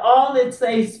what? All it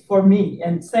says for me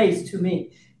and says to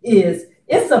me is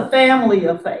it's a family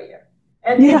affair.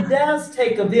 And it does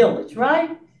take a village,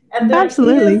 right? And there is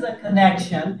a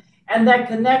connection. And that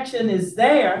connection is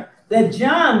there that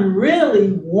John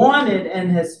really wanted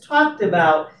and has talked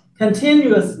about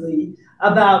continuously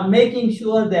about making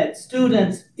sure that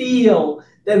students feel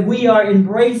that we are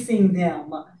embracing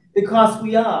them because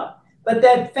we are. But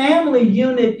that family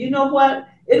unit, you know what?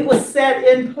 It was set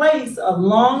in place a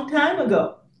long time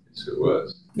ago. Yes, it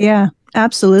was. Yeah,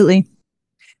 absolutely.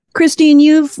 Christine,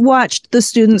 you've watched the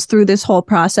students through this whole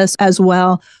process as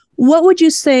well. What would you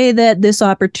say that this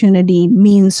opportunity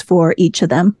means for each of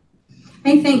them?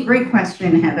 I think, great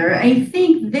question, Heather. I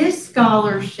think this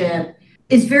scholarship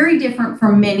is very different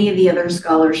from many of the other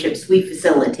scholarships we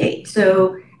facilitate.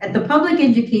 So at the Public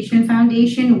Education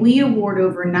Foundation, we award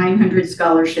over 900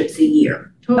 scholarships a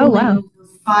year, totaling over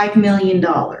 $5 million.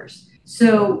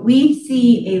 So we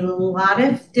see a lot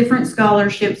of different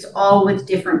scholarships, all with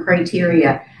different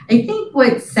criteria. I think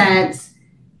what sets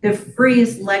the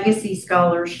Frias Legacy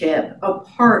Scholarship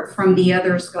apart from the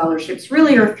other scholarships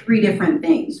really are three different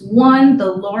things. One,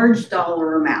 the large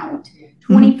dollar amount,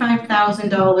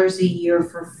 $25,000 a year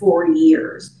for 4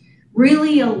 years,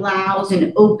 really allows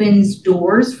and opens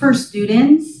doors for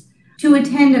students to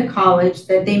attend a college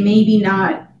that they maybe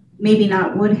not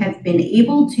would have been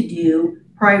able to do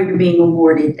prior to being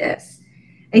awarded this.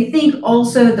 I think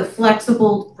also the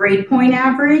flexible grade point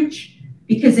average,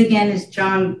 because again, as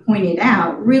John pointed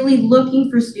out, really looking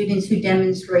for students who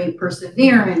demonstrate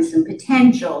perseverance and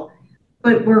potential,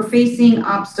 but we're facing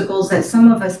obstacles that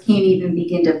some of us can't even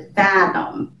begin to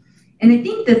fathom. And I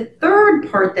think the third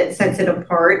part that sets it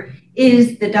apart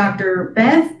is the Dr.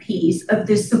 Bev piece of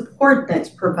the support that's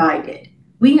provided.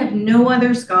 We have no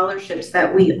other scholarships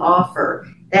that we offer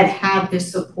that have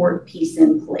this support piece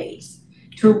in place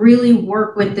to really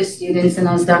work with the students and,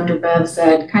 as Dr. Bev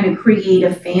said, kind of create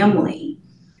a family.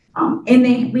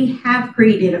 We have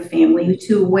created a family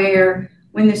to where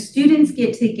when the students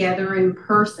get together in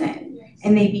person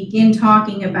and they begin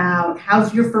talking about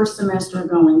how's your first semester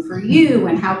going for you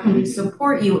and how can we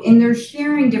support you, and they're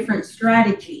sharing different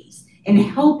strategies and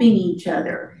helping each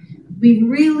other, we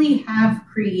really have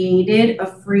created a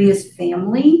Frias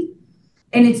family.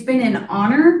 And it's been an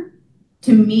honor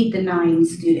to meet the 9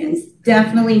 students,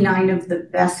 definitely 9 of the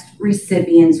best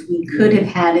recipients we could have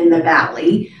had in the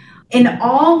Valley, and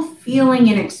all feeling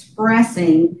and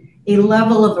expressing a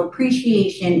level of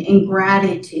appreciation and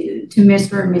gratitude to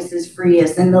Mr. and Mrs.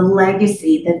 Frias and the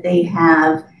legacy that they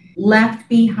have left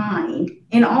behind,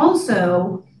 and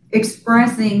also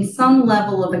expressing some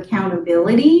level of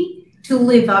accountability to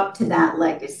live up to that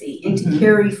legacy and to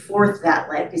carry forth that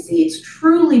legacy. It's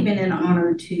truly been an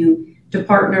honor to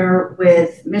partner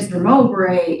with Mr.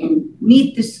 Mowbray and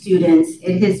meet the students.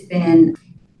 It has been,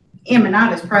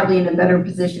 Aminata's probably in a better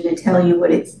position to tell you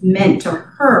what it's meant to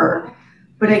her,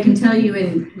 but I can tell you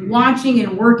in watching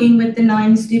and working with the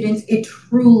 9 students, it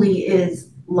truly is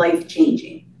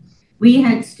life-changing. We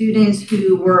had students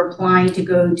who were applying to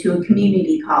go to a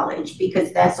community college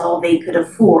because that's all they could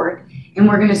afford. And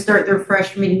we're going to start their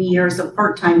freshman year as a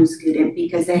part-time student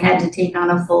because they had to take on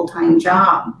a full-time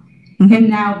job.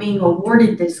 And now being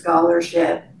awarded this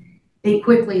scholarship, they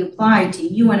quickly applied to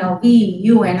UNLV,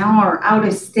 UNR, out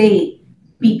of state,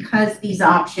 because these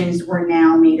options were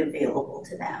now made available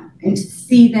to them. And to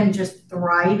see them just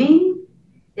thriving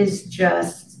is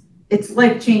just, it's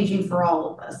life-changing for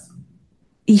all of us.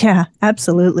 Yeah,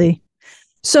 absolutely.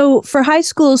 So for high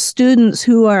school students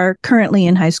who are currently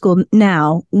in high school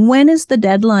now, when is the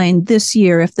deadline this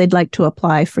year if they'd like to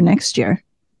apply for next year?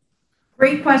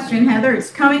 Great question, Heather.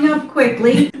 It's coming up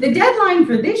quickly. The deadline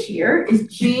for this year is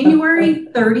January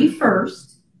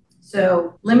 31st.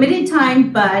 So limited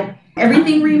time, but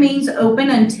Everything remains open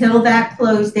until that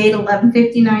close date,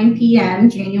 11:59 p.m.,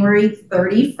 January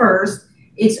 31st.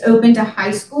 It's open to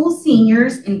high school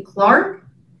seniors in Clark,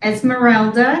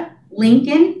 Esmeralda,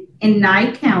 Lincoln, and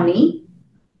Nye County.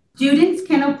 Students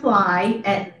can apply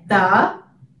at the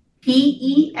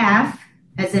PEF,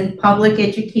 as in Public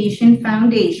Education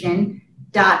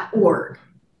Foundation.org.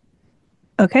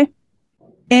 Okay.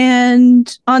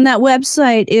 And on that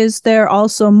website, is there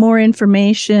also more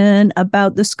information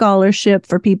about the scholarship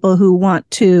for people who want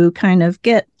to kind of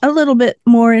get a little bit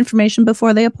more information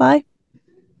before they apply?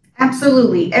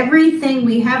 Absolutely. Everything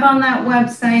we have on that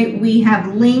website, we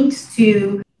have links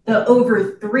to the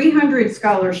over 300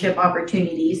 scholarship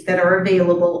opportunities that are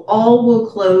available. All will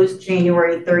close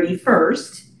January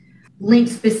 31st.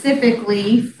 Links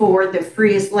specifically for the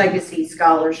Frias Legacy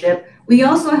Scholarship. We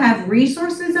also have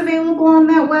resources available on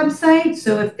that website.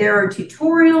 So if there are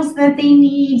tutorials that they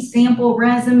need, sample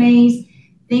resumes,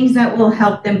 things that will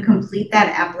help them complete that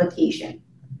application.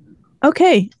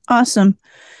 Okay, awesome.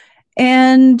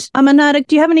 And Aminata,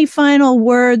 do you have any final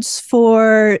words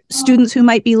for students who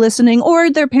might be listening or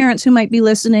their parents who might be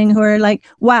listening who are like,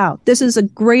 wow, this is a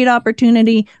great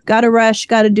opportunity, got to rush,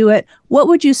 got to do it. What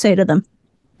would you say to them?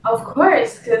 Of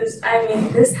course, because I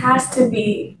mean, this has to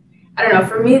be, I don't know,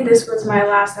 for me, this was my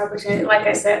last opportunity. Like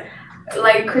I said,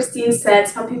 like Christine said,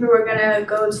 some people were going to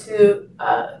go to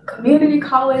community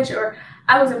college, or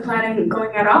I wasn't planning on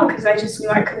going at all because I just knew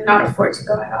I could not afford to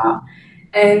go at all.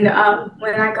 And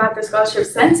when I got the scholarship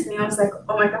sent to me, I was like,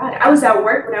 oh my God. I was at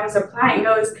work when I was applying.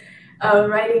 I was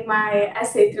writing my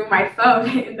essay through my phone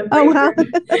in the break room.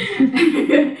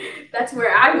 That's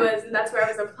where I was, and that's where I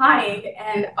was applying.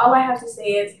 And all I have to say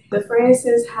is the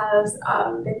Friases has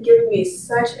been giving me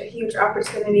such a huge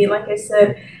opportunity. Like I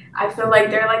said, I feel like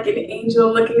they're like an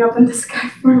angel looking up in the sky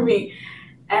for me.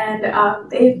 And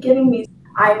they've given me,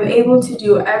 I'm able to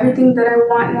do everything that I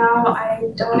want now. I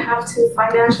don't have to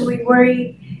financially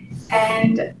worry.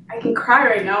 And I can cry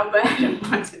right now, but I don't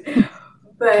want to.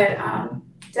 But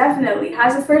definitely,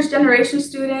 as a first generation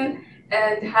student,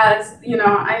 and has, you know,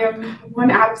 I am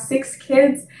one out of 6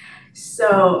 kids.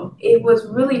 So it was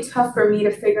really tough for me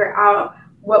to figure out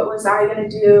what was I going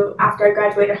to do after I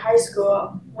graduated high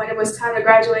school. When it was time to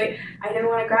graduate, I didn't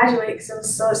want to graduate because I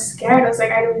was so scared. I was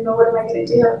like, I don't know, what am I going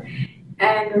to do?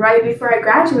 And right before I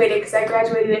graduated, because I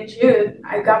graduated in June,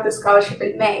 I got the scholarship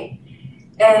in May.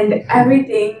 And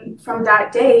everything from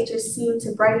that day just seemed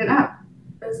to brighten up.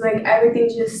 It was like everything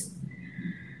just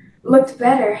looked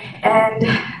better. And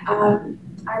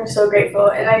I'm so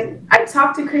grateful. And I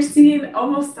talked to Christine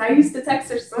almost, I used to text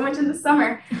her so much in the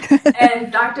summer.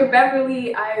 And Dr.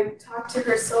 Beverly, I talk to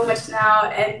her so much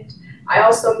now. And I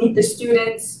also meet the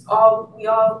students. We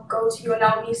all go to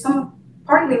UNLV.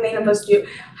 Partly many of us do,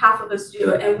 half of us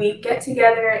do, and we get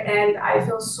together, and I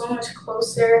feel so much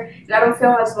closer, and I don't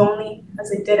feel as lonely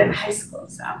as I did in high school.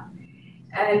 So,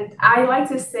 and I like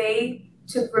to say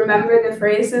to remember the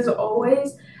Friases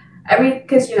always,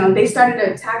 because you know they started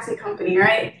a taxi company,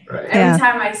 right? Every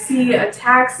time I see a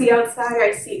taxi outside,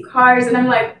 I see cars, and I'm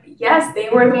like, yes, they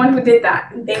were the one who did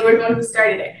that. They were the one who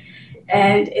started it,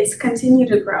 and it's continued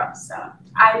to grow. So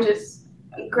I'm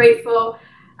grateful.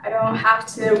 I don't have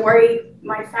to worry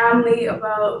my family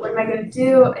about what am I going to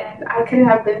do, and I couldn't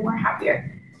have been more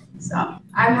happier. So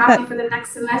I'm happy for the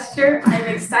next semester. I'm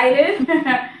excited.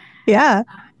 Yeah.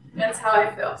 That's how I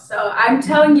feel. So I'm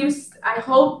telling you, I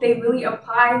hope they really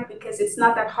apply because it's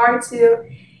not that hard to.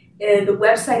 The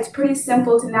website's pretty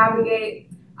simple to navigate.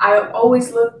 I'm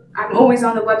always on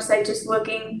the website just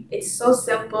looking. It's so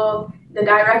simple. The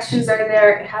directions are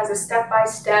there. It has a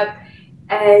step-by-step,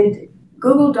 and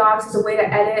Google Docs is a way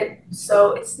to edit,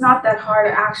 so it's not that hard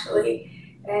actually,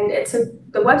 and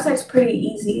the website's pretty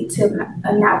easy to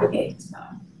navigate. So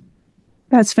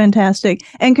that's fantastic,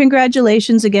 and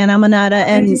congratulations again, Aminata.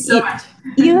 And thank you so much.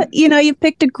 You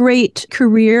picked a great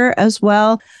career as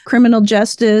well. Criminal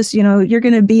justice. You know, you're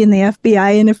going to be in the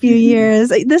FBI in a few years.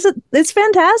 It's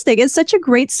fantastic. It's such a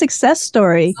great success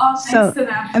story. Oh, thanks to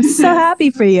them. I'm so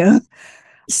happy for you.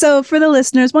 So for the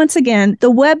listeners, once again,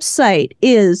 the website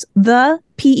is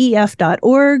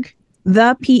thepef.org,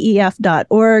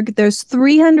 thepef.org. There's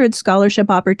 300 scholarship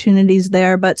opportunities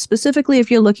there, but specifically if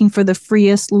you're looking for the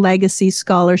Frias Legacy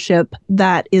Scholarship,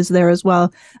 that is there as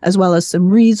well as some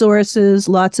resources,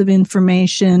 lots of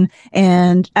information.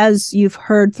 And as you've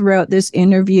heard throughout this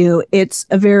interview, it's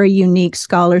a very unique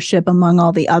scholarship among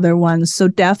all the other ones. So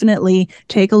definitely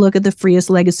take a look at the Frias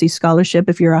Legacy Scholarship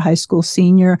if you're a high school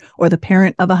senior or the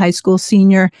parent of a high school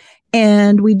senior.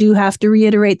 And we do have to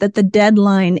reiterate that the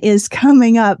deadline is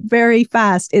coming up very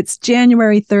fast. It's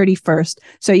January 31st.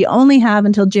 So you only have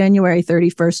until January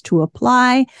 31st to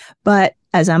apply. But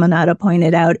as Amanata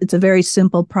pointed out, it's a very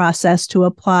simple process to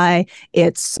apply.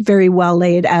 It's very well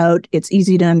laid out. It's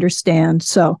easy to understand.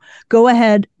 So go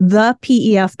ahead.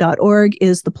 thepef.org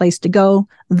is the place to go,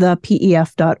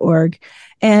 thepef.org.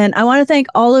 And I want to thank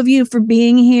all of you for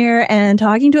being here and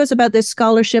talking to us about this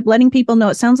scholarship, letting people know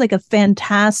it sounds like a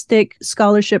fantastic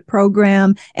scholarship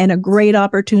program and a great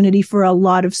opportunity for a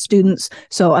lot of students.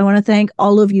 So I want to thank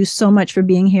all of you so much for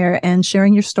being here and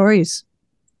sharing your stories.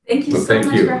 Thank you so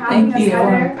much for having us,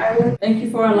 Heather. Thank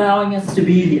you for allowing us to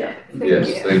be here.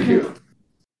 Thank you.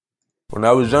 When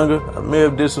I was younger, I may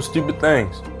have did some stupid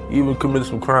things, even committed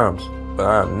some crimes, but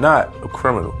I am not a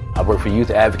criminal. I work for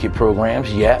youth advocate programs.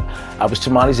 I was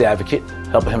Tamani's advocate,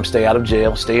 helping him stay out of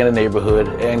jail, stay in the neighborhood,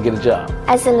 and get a job.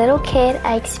 As a little kid,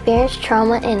 I experienced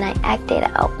trauma and I acted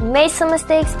out. Made some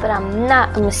mistakes, but I'm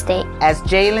not a mistake. As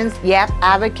Jalen's YAP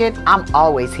advocate, I'm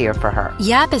always here for her.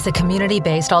 YAP is a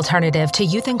community-based alternative to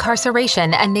youth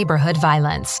incarceration and neighborhood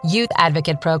violence. Youth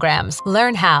advocate programs.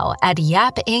 Learn how at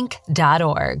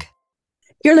yapinc.org.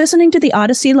 You're listening to the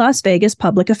Odyssey Las Vegas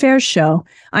Public Affairs Show.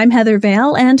 I'm Heather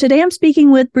Vale, and today I'm speaking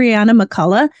with Brianna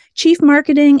McCullough, Chief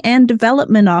Marketing and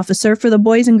Development Officer for the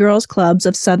Boys and Girls Clubs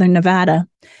of Southern Nevada.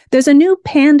 There's a new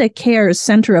Panda Cares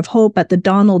Center of Hope at the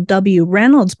Donald W.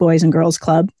 Reynolds Boys and Girls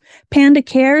Club. Panda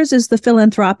Cares is the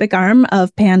philanthropic arm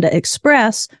of Panda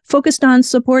Express, focused on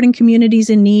supporting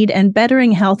communities in need and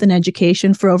bettering health and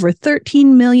education for over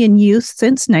 13 million youth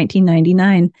since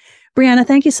 1999. Brianna,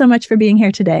 thank you so much for being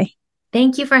here today.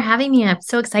 Thank you for having me. I'm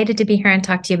so excited to be here and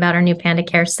talk to you about our new Panda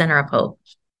Cares Center of Hope.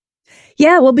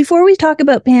 Yeah, well, before we talk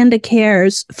about Panda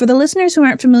Cares, for the listeners who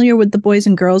aren't familiar with the Boys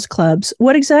and Girls Clubs,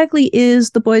 what exactly is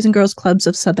the Boys and Girls Clubs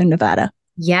of Southern Nevada?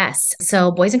 Yes.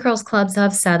 So Boys and Girls Clubs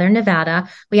of Southern Nevada,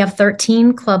 we have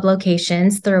 13 club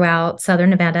locations throughout Southern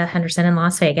Nevada, Henderson, and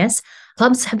Las Vegas.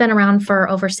 Clubs have been around for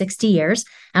over 60 years,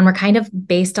 and we're kind of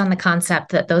based on the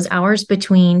concept that those hours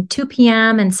between 2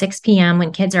 p.m. and 6 p.m.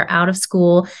 when kids are out of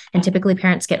school and typically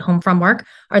parents get home from work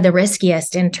are the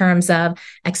riskiest in terms of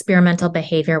experimental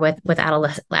behavior with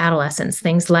adolescents.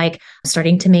 Things like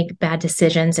starting to make bad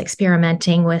decisions,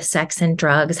 experimenting with sex and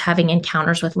drugs, having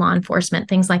encounters with law enforcement,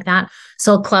 things like that.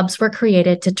 So clubs were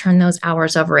created to turn those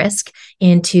hours of risk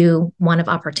into one of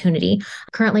opportunity.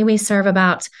 Currently, we serve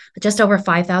about just over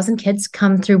 5,000 kids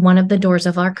come through one of the doors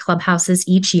of our clubhouses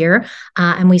each year.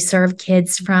 And we serve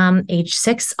kids from age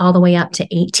 6 all the way up to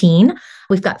 18.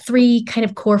 We've got 3 kind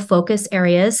of core focus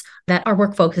areas that our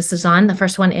work focuses on. The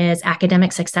first one is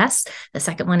academic success. The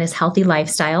second one is healthy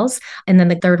lifestyles. And then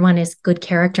the third one is good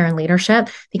character and leadership,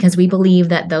 because we believe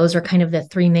that those are kind of the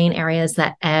 3 main areas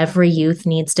that every youth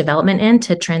needs development in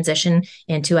to transition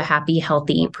into a happy,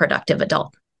 healthy, productive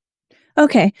adult.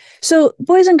 Okay, so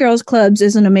Boys and Girls Clubs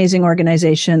is an amazing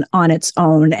organization on its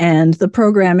own, and the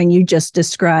programming you just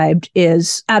described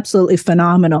is absolutely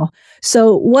phenomenal.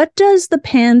 So what does the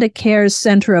Panda Cares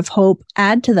Center of Hope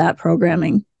add to that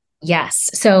programming? Yes.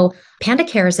 So Panda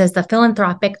Cares is the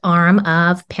philanthropic arm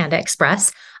of Panda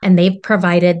Express, and they've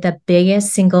provided the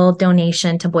biggest single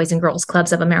donation to Boys and Girls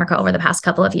Clubs of America over the past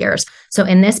couple of years. So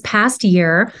in this past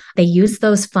year, they used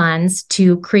those funds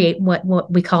to create what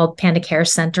we call Panda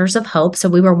Cares Centers of Hope. So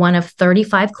we were one of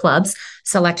 35 clubs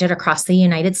selected across the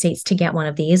United States to get one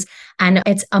of these. And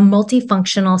it's a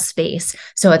multifunctional space.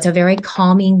 So it's a very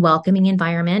calming, welcoming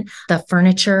environment. The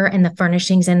furniture and the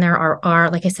furnishings in there are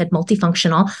like I said,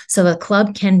 multifunctional. So the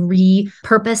club can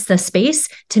repurpose the space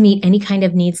to meet any kind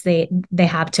of needs they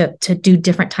have to do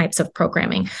different types of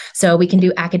programming. So we can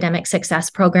do academic success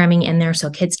programming in there.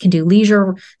 So kids can do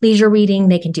leisure reading.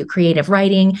 They can do creative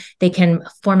writing. They can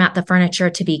format the furniture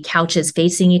to be couches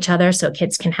facing each other, so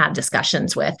kids can have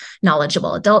discussions with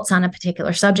knowledgeable adults on a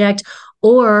particular subject.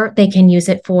 Or they can use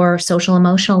it for social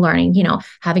emotional learning,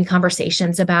 having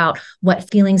conversations about what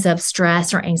feelings of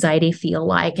stress or anxiety feel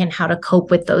like and how to cope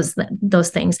with those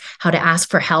things, how to ask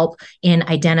for help in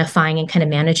identifying and kind of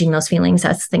managing those feelings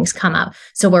as things come up.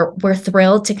 So we're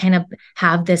thrilled to kind of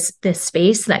have this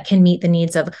space that can meet the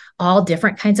needs of all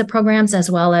different kinds of programs, as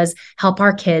well as help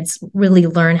our kids really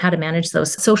learn how to manage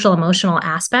those social emotional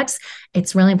aspects.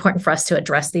 It's really important for us to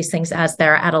address these things as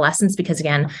they're adolescents, because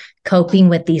again, coping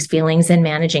with these feelings and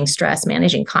managing stress,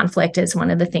 managing conflict is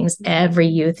one of the things every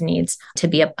youth needs to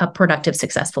be a productive,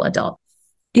 successful adult.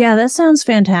 Yeah, that sounds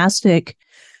fantastic.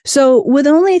 So with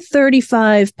only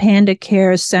 35 Panda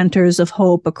Care Centers of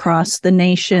Hope across the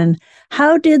nation,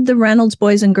 how did the Reynolds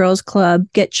Boys and Girls Club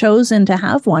get chosen to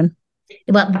have one?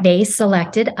 Well, they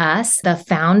selected us. The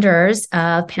founders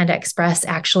of Panda Express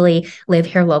actually live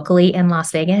here locally in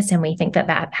Las Vegas, and we think that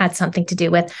that had something to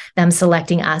do with them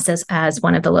selecting us as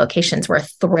one of the locations. We're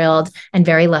thrilled and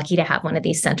very lucky to have one of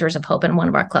these centers of hope in one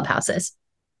of our clubhouses.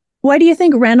 Why do you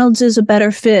think Reynolds is a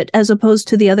better fit as opposed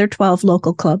to the other 12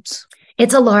 local clubs?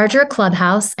 It's a larger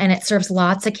clubhouse and it serves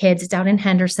lots of kids. It's out in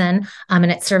Henderson,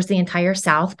 and it serves the entire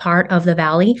south part of the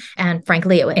valley. And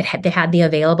frankly, they had the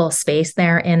available space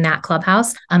there in that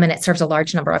clubhouse, and it serves a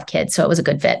large number of kids. So it was a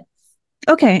good fit.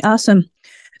 Okay, awesome.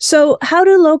 So how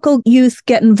do local youth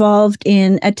get involved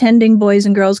in attending Boys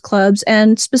and Girls Clubs,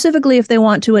 and specifically if they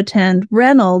want to attend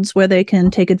Reynolds, where they can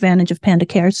take advantage of Panda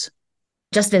Cares?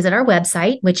 Just visit our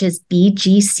website, which is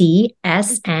bgcsnv.org,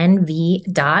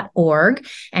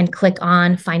 and click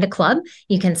on Find a Club.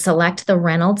 You can select the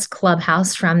Reynolds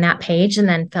Clubhouse from that page and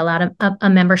then fill out a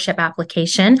membership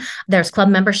application. There's club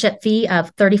membership fee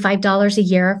of $35 a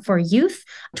year for youth,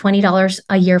 $20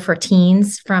 a year for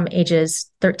teens from ages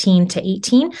 13 to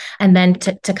 18. And then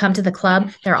to come to the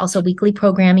club, there are also weekly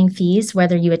programming fees,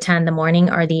 whether you attend the morning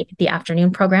or the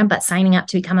afternoon program. But signing up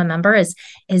to become a member is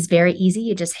very easy.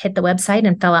 You just hit the website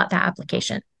and fill out that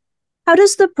application. How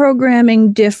does the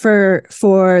programming differ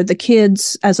for the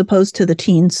kids as opposed to the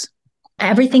teens?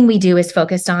 Everything we do is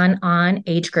focused on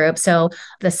age group. So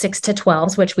the 6 to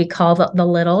 12s, which we call the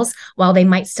littles, while they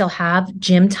might still have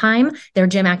gym time, their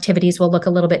gym activities will look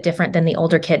a little bit different than the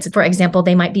older kids. For example,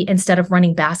 they might be, instead of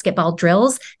running basketball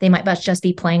drills, they might just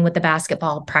be playing with the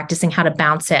basketball, practicing how to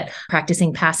bounce it,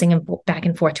 practicing passing and back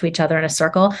and forth to each other in a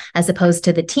circle, as opposed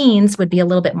to the teens would be a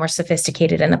little bit more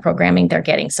sophisticated in the programming they're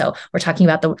getting. So we're talking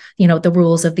about the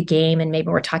rules of the game, and maybe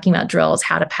we're talking about drills,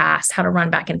 how to pass, how to run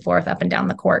back and forth up and down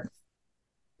the court.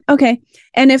 Okay.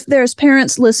 And if there's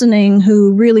parents listening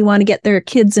who really want to get their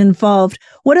kids involved,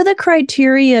 what are the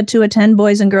criteria to attend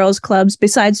Boys and Girls Clubs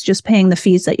besides just paying the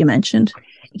fees that you mentioned?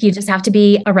 You just have to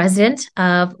be a resident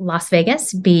of Las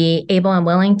Vegas, be able and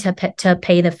willing to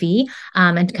pay the fee,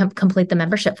 and complete the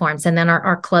membership forms. And then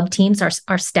our club teams,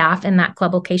 our staff in that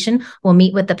club location will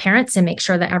meet with the parents and make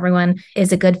sure that everyone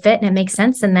is a good fit and it makes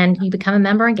sense. And then you become a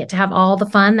member and get to have all the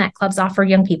fun that clubs offer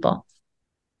young people.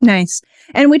 Nice.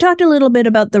 And we talked a little bit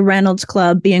about the Reynolds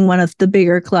Club being one of the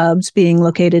bigger clubs being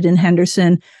located in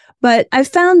Henderson, but I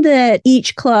found that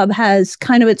each club has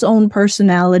kind of its own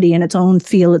personality and its own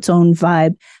feel, its own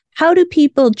vibe. How do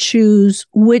people choose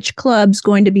which club's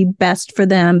going to be best for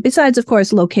them? Besides, of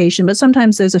course, location, but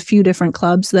sometimes there's a few different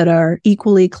clubs that are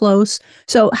equally close.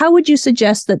 So how would you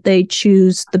suggest that they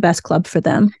choose the best club for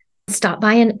them? Stop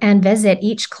by and visit.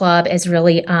 Each club is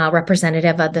really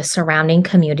representative of the surrounding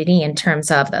community in terms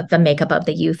of the makeup of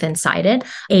the youth inside it,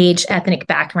 age, ethnic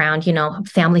background,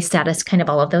 family status, kind of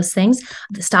all of those things.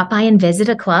 Stop by and visit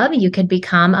a club. You could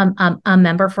become a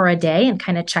member for a day and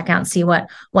kind of check out and see what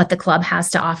the club has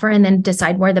to offer, and then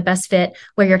decide where the best fit,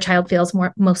 where your child feels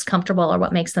most comfortable or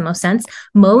what makes the most sense.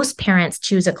 Most parents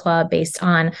choose a club based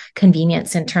on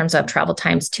convenience in terms of travel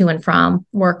times to and from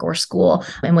work or school.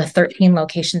 And with 13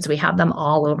 locations, we have them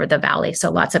all over the valley.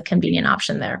 So lots of convenient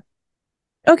option there.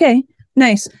 Okay,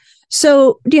 nice.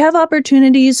 So do you have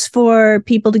opportunities for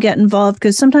people to get involved?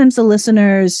 Because sometimes the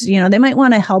listeners, they might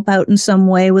want to help out in some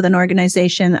way with an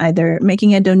organization, either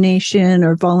making a donation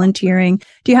or volunteering.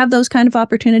 Do you have those kind of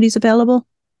opportunities available?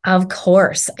 Of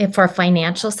course. For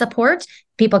financial support,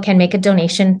 people can make a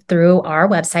donation through our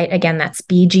website. Again, that's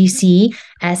bgcsnv.org.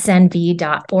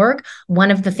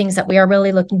 One of the things that we are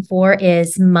really looking for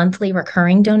is monthly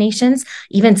recurring donations.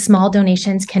 Even small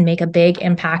donations can make a big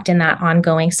impact in that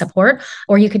ongoing support.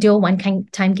 Or you could do a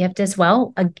one-time gift as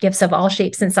well. Gifts of all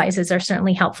shapes and sizes are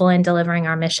certainly helpful in delivering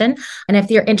our mission. And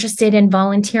if you're interested in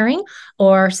volunteering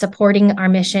or supporting our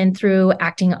mission through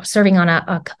serving on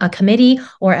a committee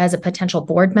or as a potential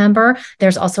board member,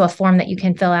 there's also a form that you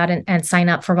can fill out and sign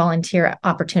up for volunteer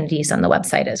opportunities on the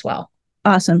website as well.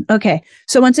 Awesome. Okay.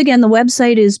 So once again, the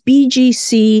website is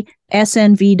bgcsnv.org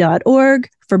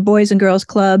for Boys and Girls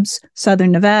Clubs,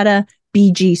 Southern Nevada,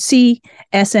 bgcsnv.org.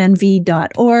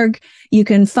 You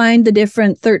can find the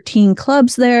different 13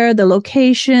 clubs there, the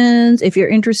locations, if you're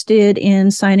interested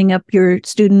in signing up your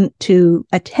student to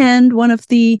attend one of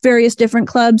the various different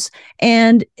clubs.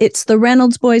 And it's the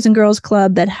Reynolds Boys and Girls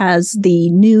Club that has the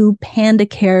new Panda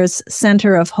Cares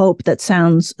Center of Hope that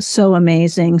sounds so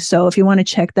amazing. So if you want to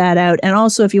check that out, and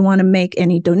also if you want to make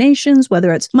any donations,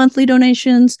 whether it's monthly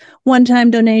donations,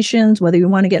 one-time donations, whether you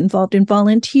want to get involved in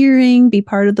volunteering, be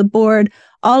part of the board,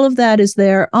 all of that is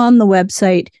there on the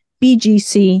website,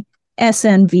 bgcsnv.org.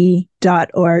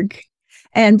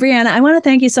 And Brianna, I want to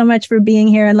thank you so much for being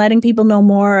here and letting people know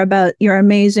more about your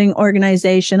amazing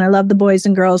organization. I love the Boys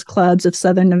and Girls Clubs of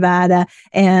Southern Nevada,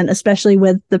 and especially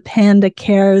with the Panda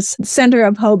Cares Center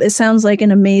of Hope. It sounds like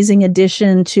an amazing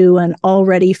addition to an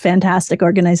already fantastic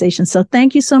organization. So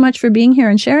thank you so much for being here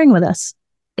and sharing with us.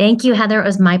 Thank you, Heather. It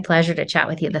was my pleasure to chat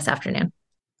with you this afternoon.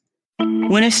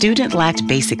 When a student lacks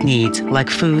basic needs like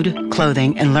food,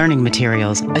 clothing, and learning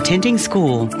materials, attending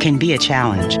school can be a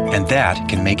challenge. And that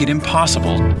can make it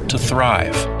impossible to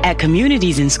thrive. At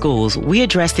Communities in Schools, we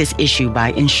address this issue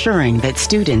by ensuring that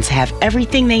students have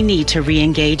everything they need to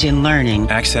re-engage in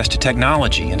learning, access to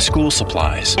technology and school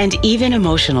supplies, and even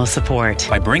emotional support.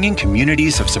 By bringing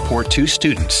communities of support to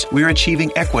students, we're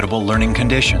achieving equitable learning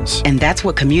conditions. And that's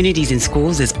what Communities in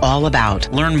Schools is all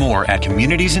about. Learn more at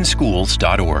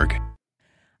communitiesinschools.org.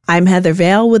 I'm Heather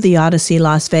Vale with the Odyssey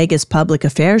Las Vegas Public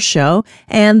Affairs Show,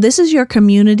 and this is your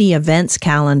community events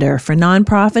calendar for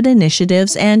nonprofit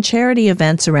initiatives and charity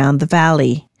events around the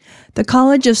Valley. The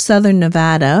College of Southern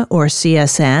Nevada, or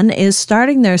CSN, is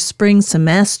starting their spring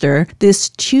semester this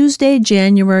Tuesday,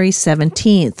 January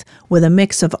 17th, with a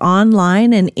mix of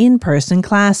online and in-person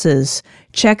classes.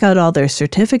 Check out all their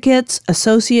certificates,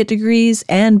 associate degrees,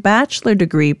 and bachelor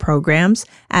degree programs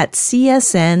at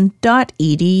csn.edu.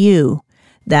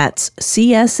 That's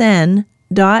csn.edu.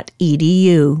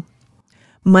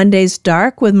 Monday's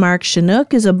Dark with Mark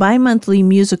Chinook is a bi-monthly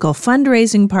musical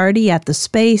fundraising party at the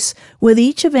Space, with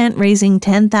each event raising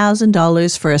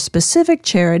 $10,000 for a specific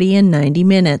charity in 90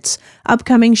 minutes.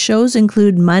 Upcoming shows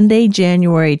include Monday,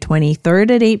 January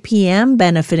 23rd at 8 p.m.,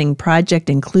 benefiting Project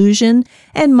Inclusion,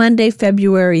 and Monday,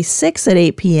 February 6th at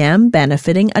 8 p.m.,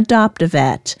 benefiting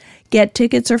Adopt-A-Vet. Get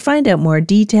tickets or find out more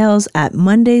details at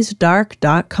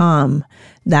mondaysdark.com.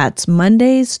 That's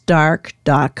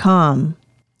mondaysdark.com.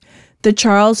 The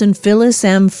Charles and Phyllis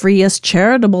M. Frias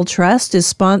Charitable Trust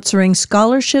is sponsoring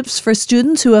scholarships for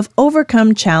students who have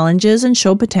overcome challenges and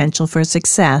show potential for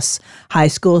success. High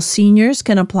school seniors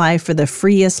can apply for the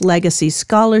Frias Legacy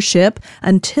Scholarship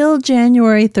until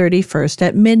January 31st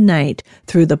at midnight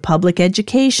through the Public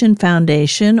Education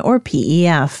Foundation, or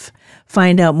PEF.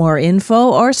 Find out more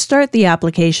info or start the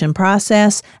application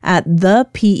process at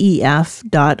thepef.org.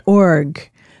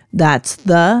 That's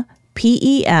thepef.org.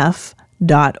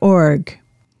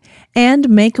 And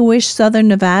Make-A-Wish Southern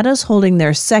Nevada is holding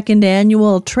their second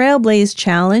annual Trailblaze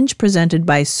Challenge presented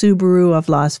by Subaru of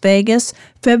Las Vegas,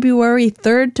 February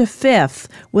 3rd to 5th,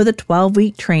 with a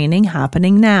 12-week training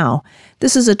happening now.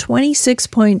 This is a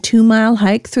 26.2-mile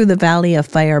hike through the Valley of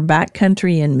Fire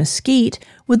backcountry in Mesquite,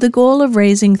 with the goal of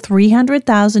raising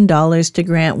 $300,000 to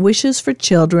grant wishes for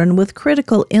children with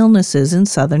critical illnesses in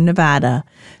Southern Nevada.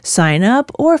 Sign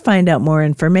up or find out more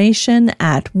information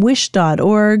at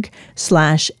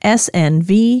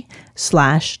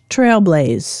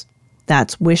wish.org/SNV/Trailblaze.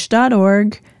 That's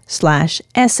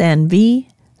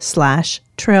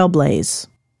wish.org/SNV/Trailblaze.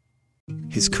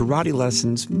 His karate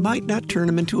lessons might not turn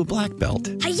him into a black belt.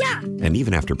 Hi-ya! And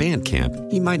even after band camp,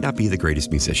 he might not be the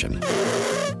greatest musician.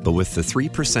 But with the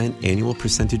 3% annual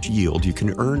percentage yield you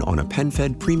can earn on a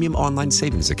PenFed premium online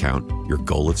savings account, your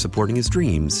goal of supporting his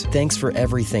dreams... Thanks for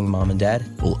everything, Mom and Dad.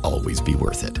 ...will always be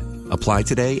worth it. Apply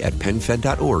today at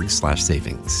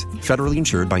PenFed.org/savings. Federally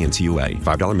insured by NCUA.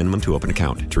 $5 minimum to open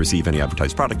account. To receive any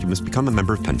advertised product, you must become a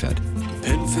member of PenFed.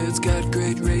 PenFed's got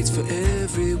great rates for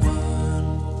everyone.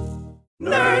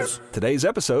 Nerds! Today's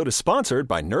episode is sponsored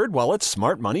by NerdWallet's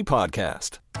Smart Money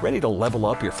Podcast. Ready to level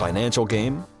up your financial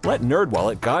game? Let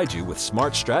NerdWallet guide you with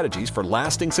smart strategies for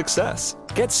lasting success.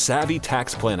 Get savvy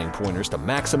tax planning pointers to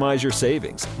maximize your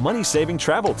savings, money-saving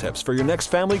travel tips for your next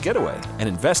family getaway, and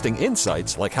investing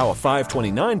insights like how a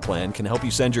 529 plan can help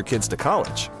you send your kids to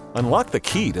college. Unlock the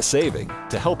key to saving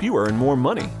to help you earn more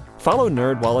money. Follow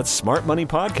NerdWallet's Smart Money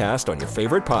Podcast on your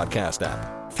favorite podcast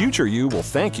app. Future you will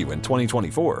thank you in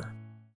 2024.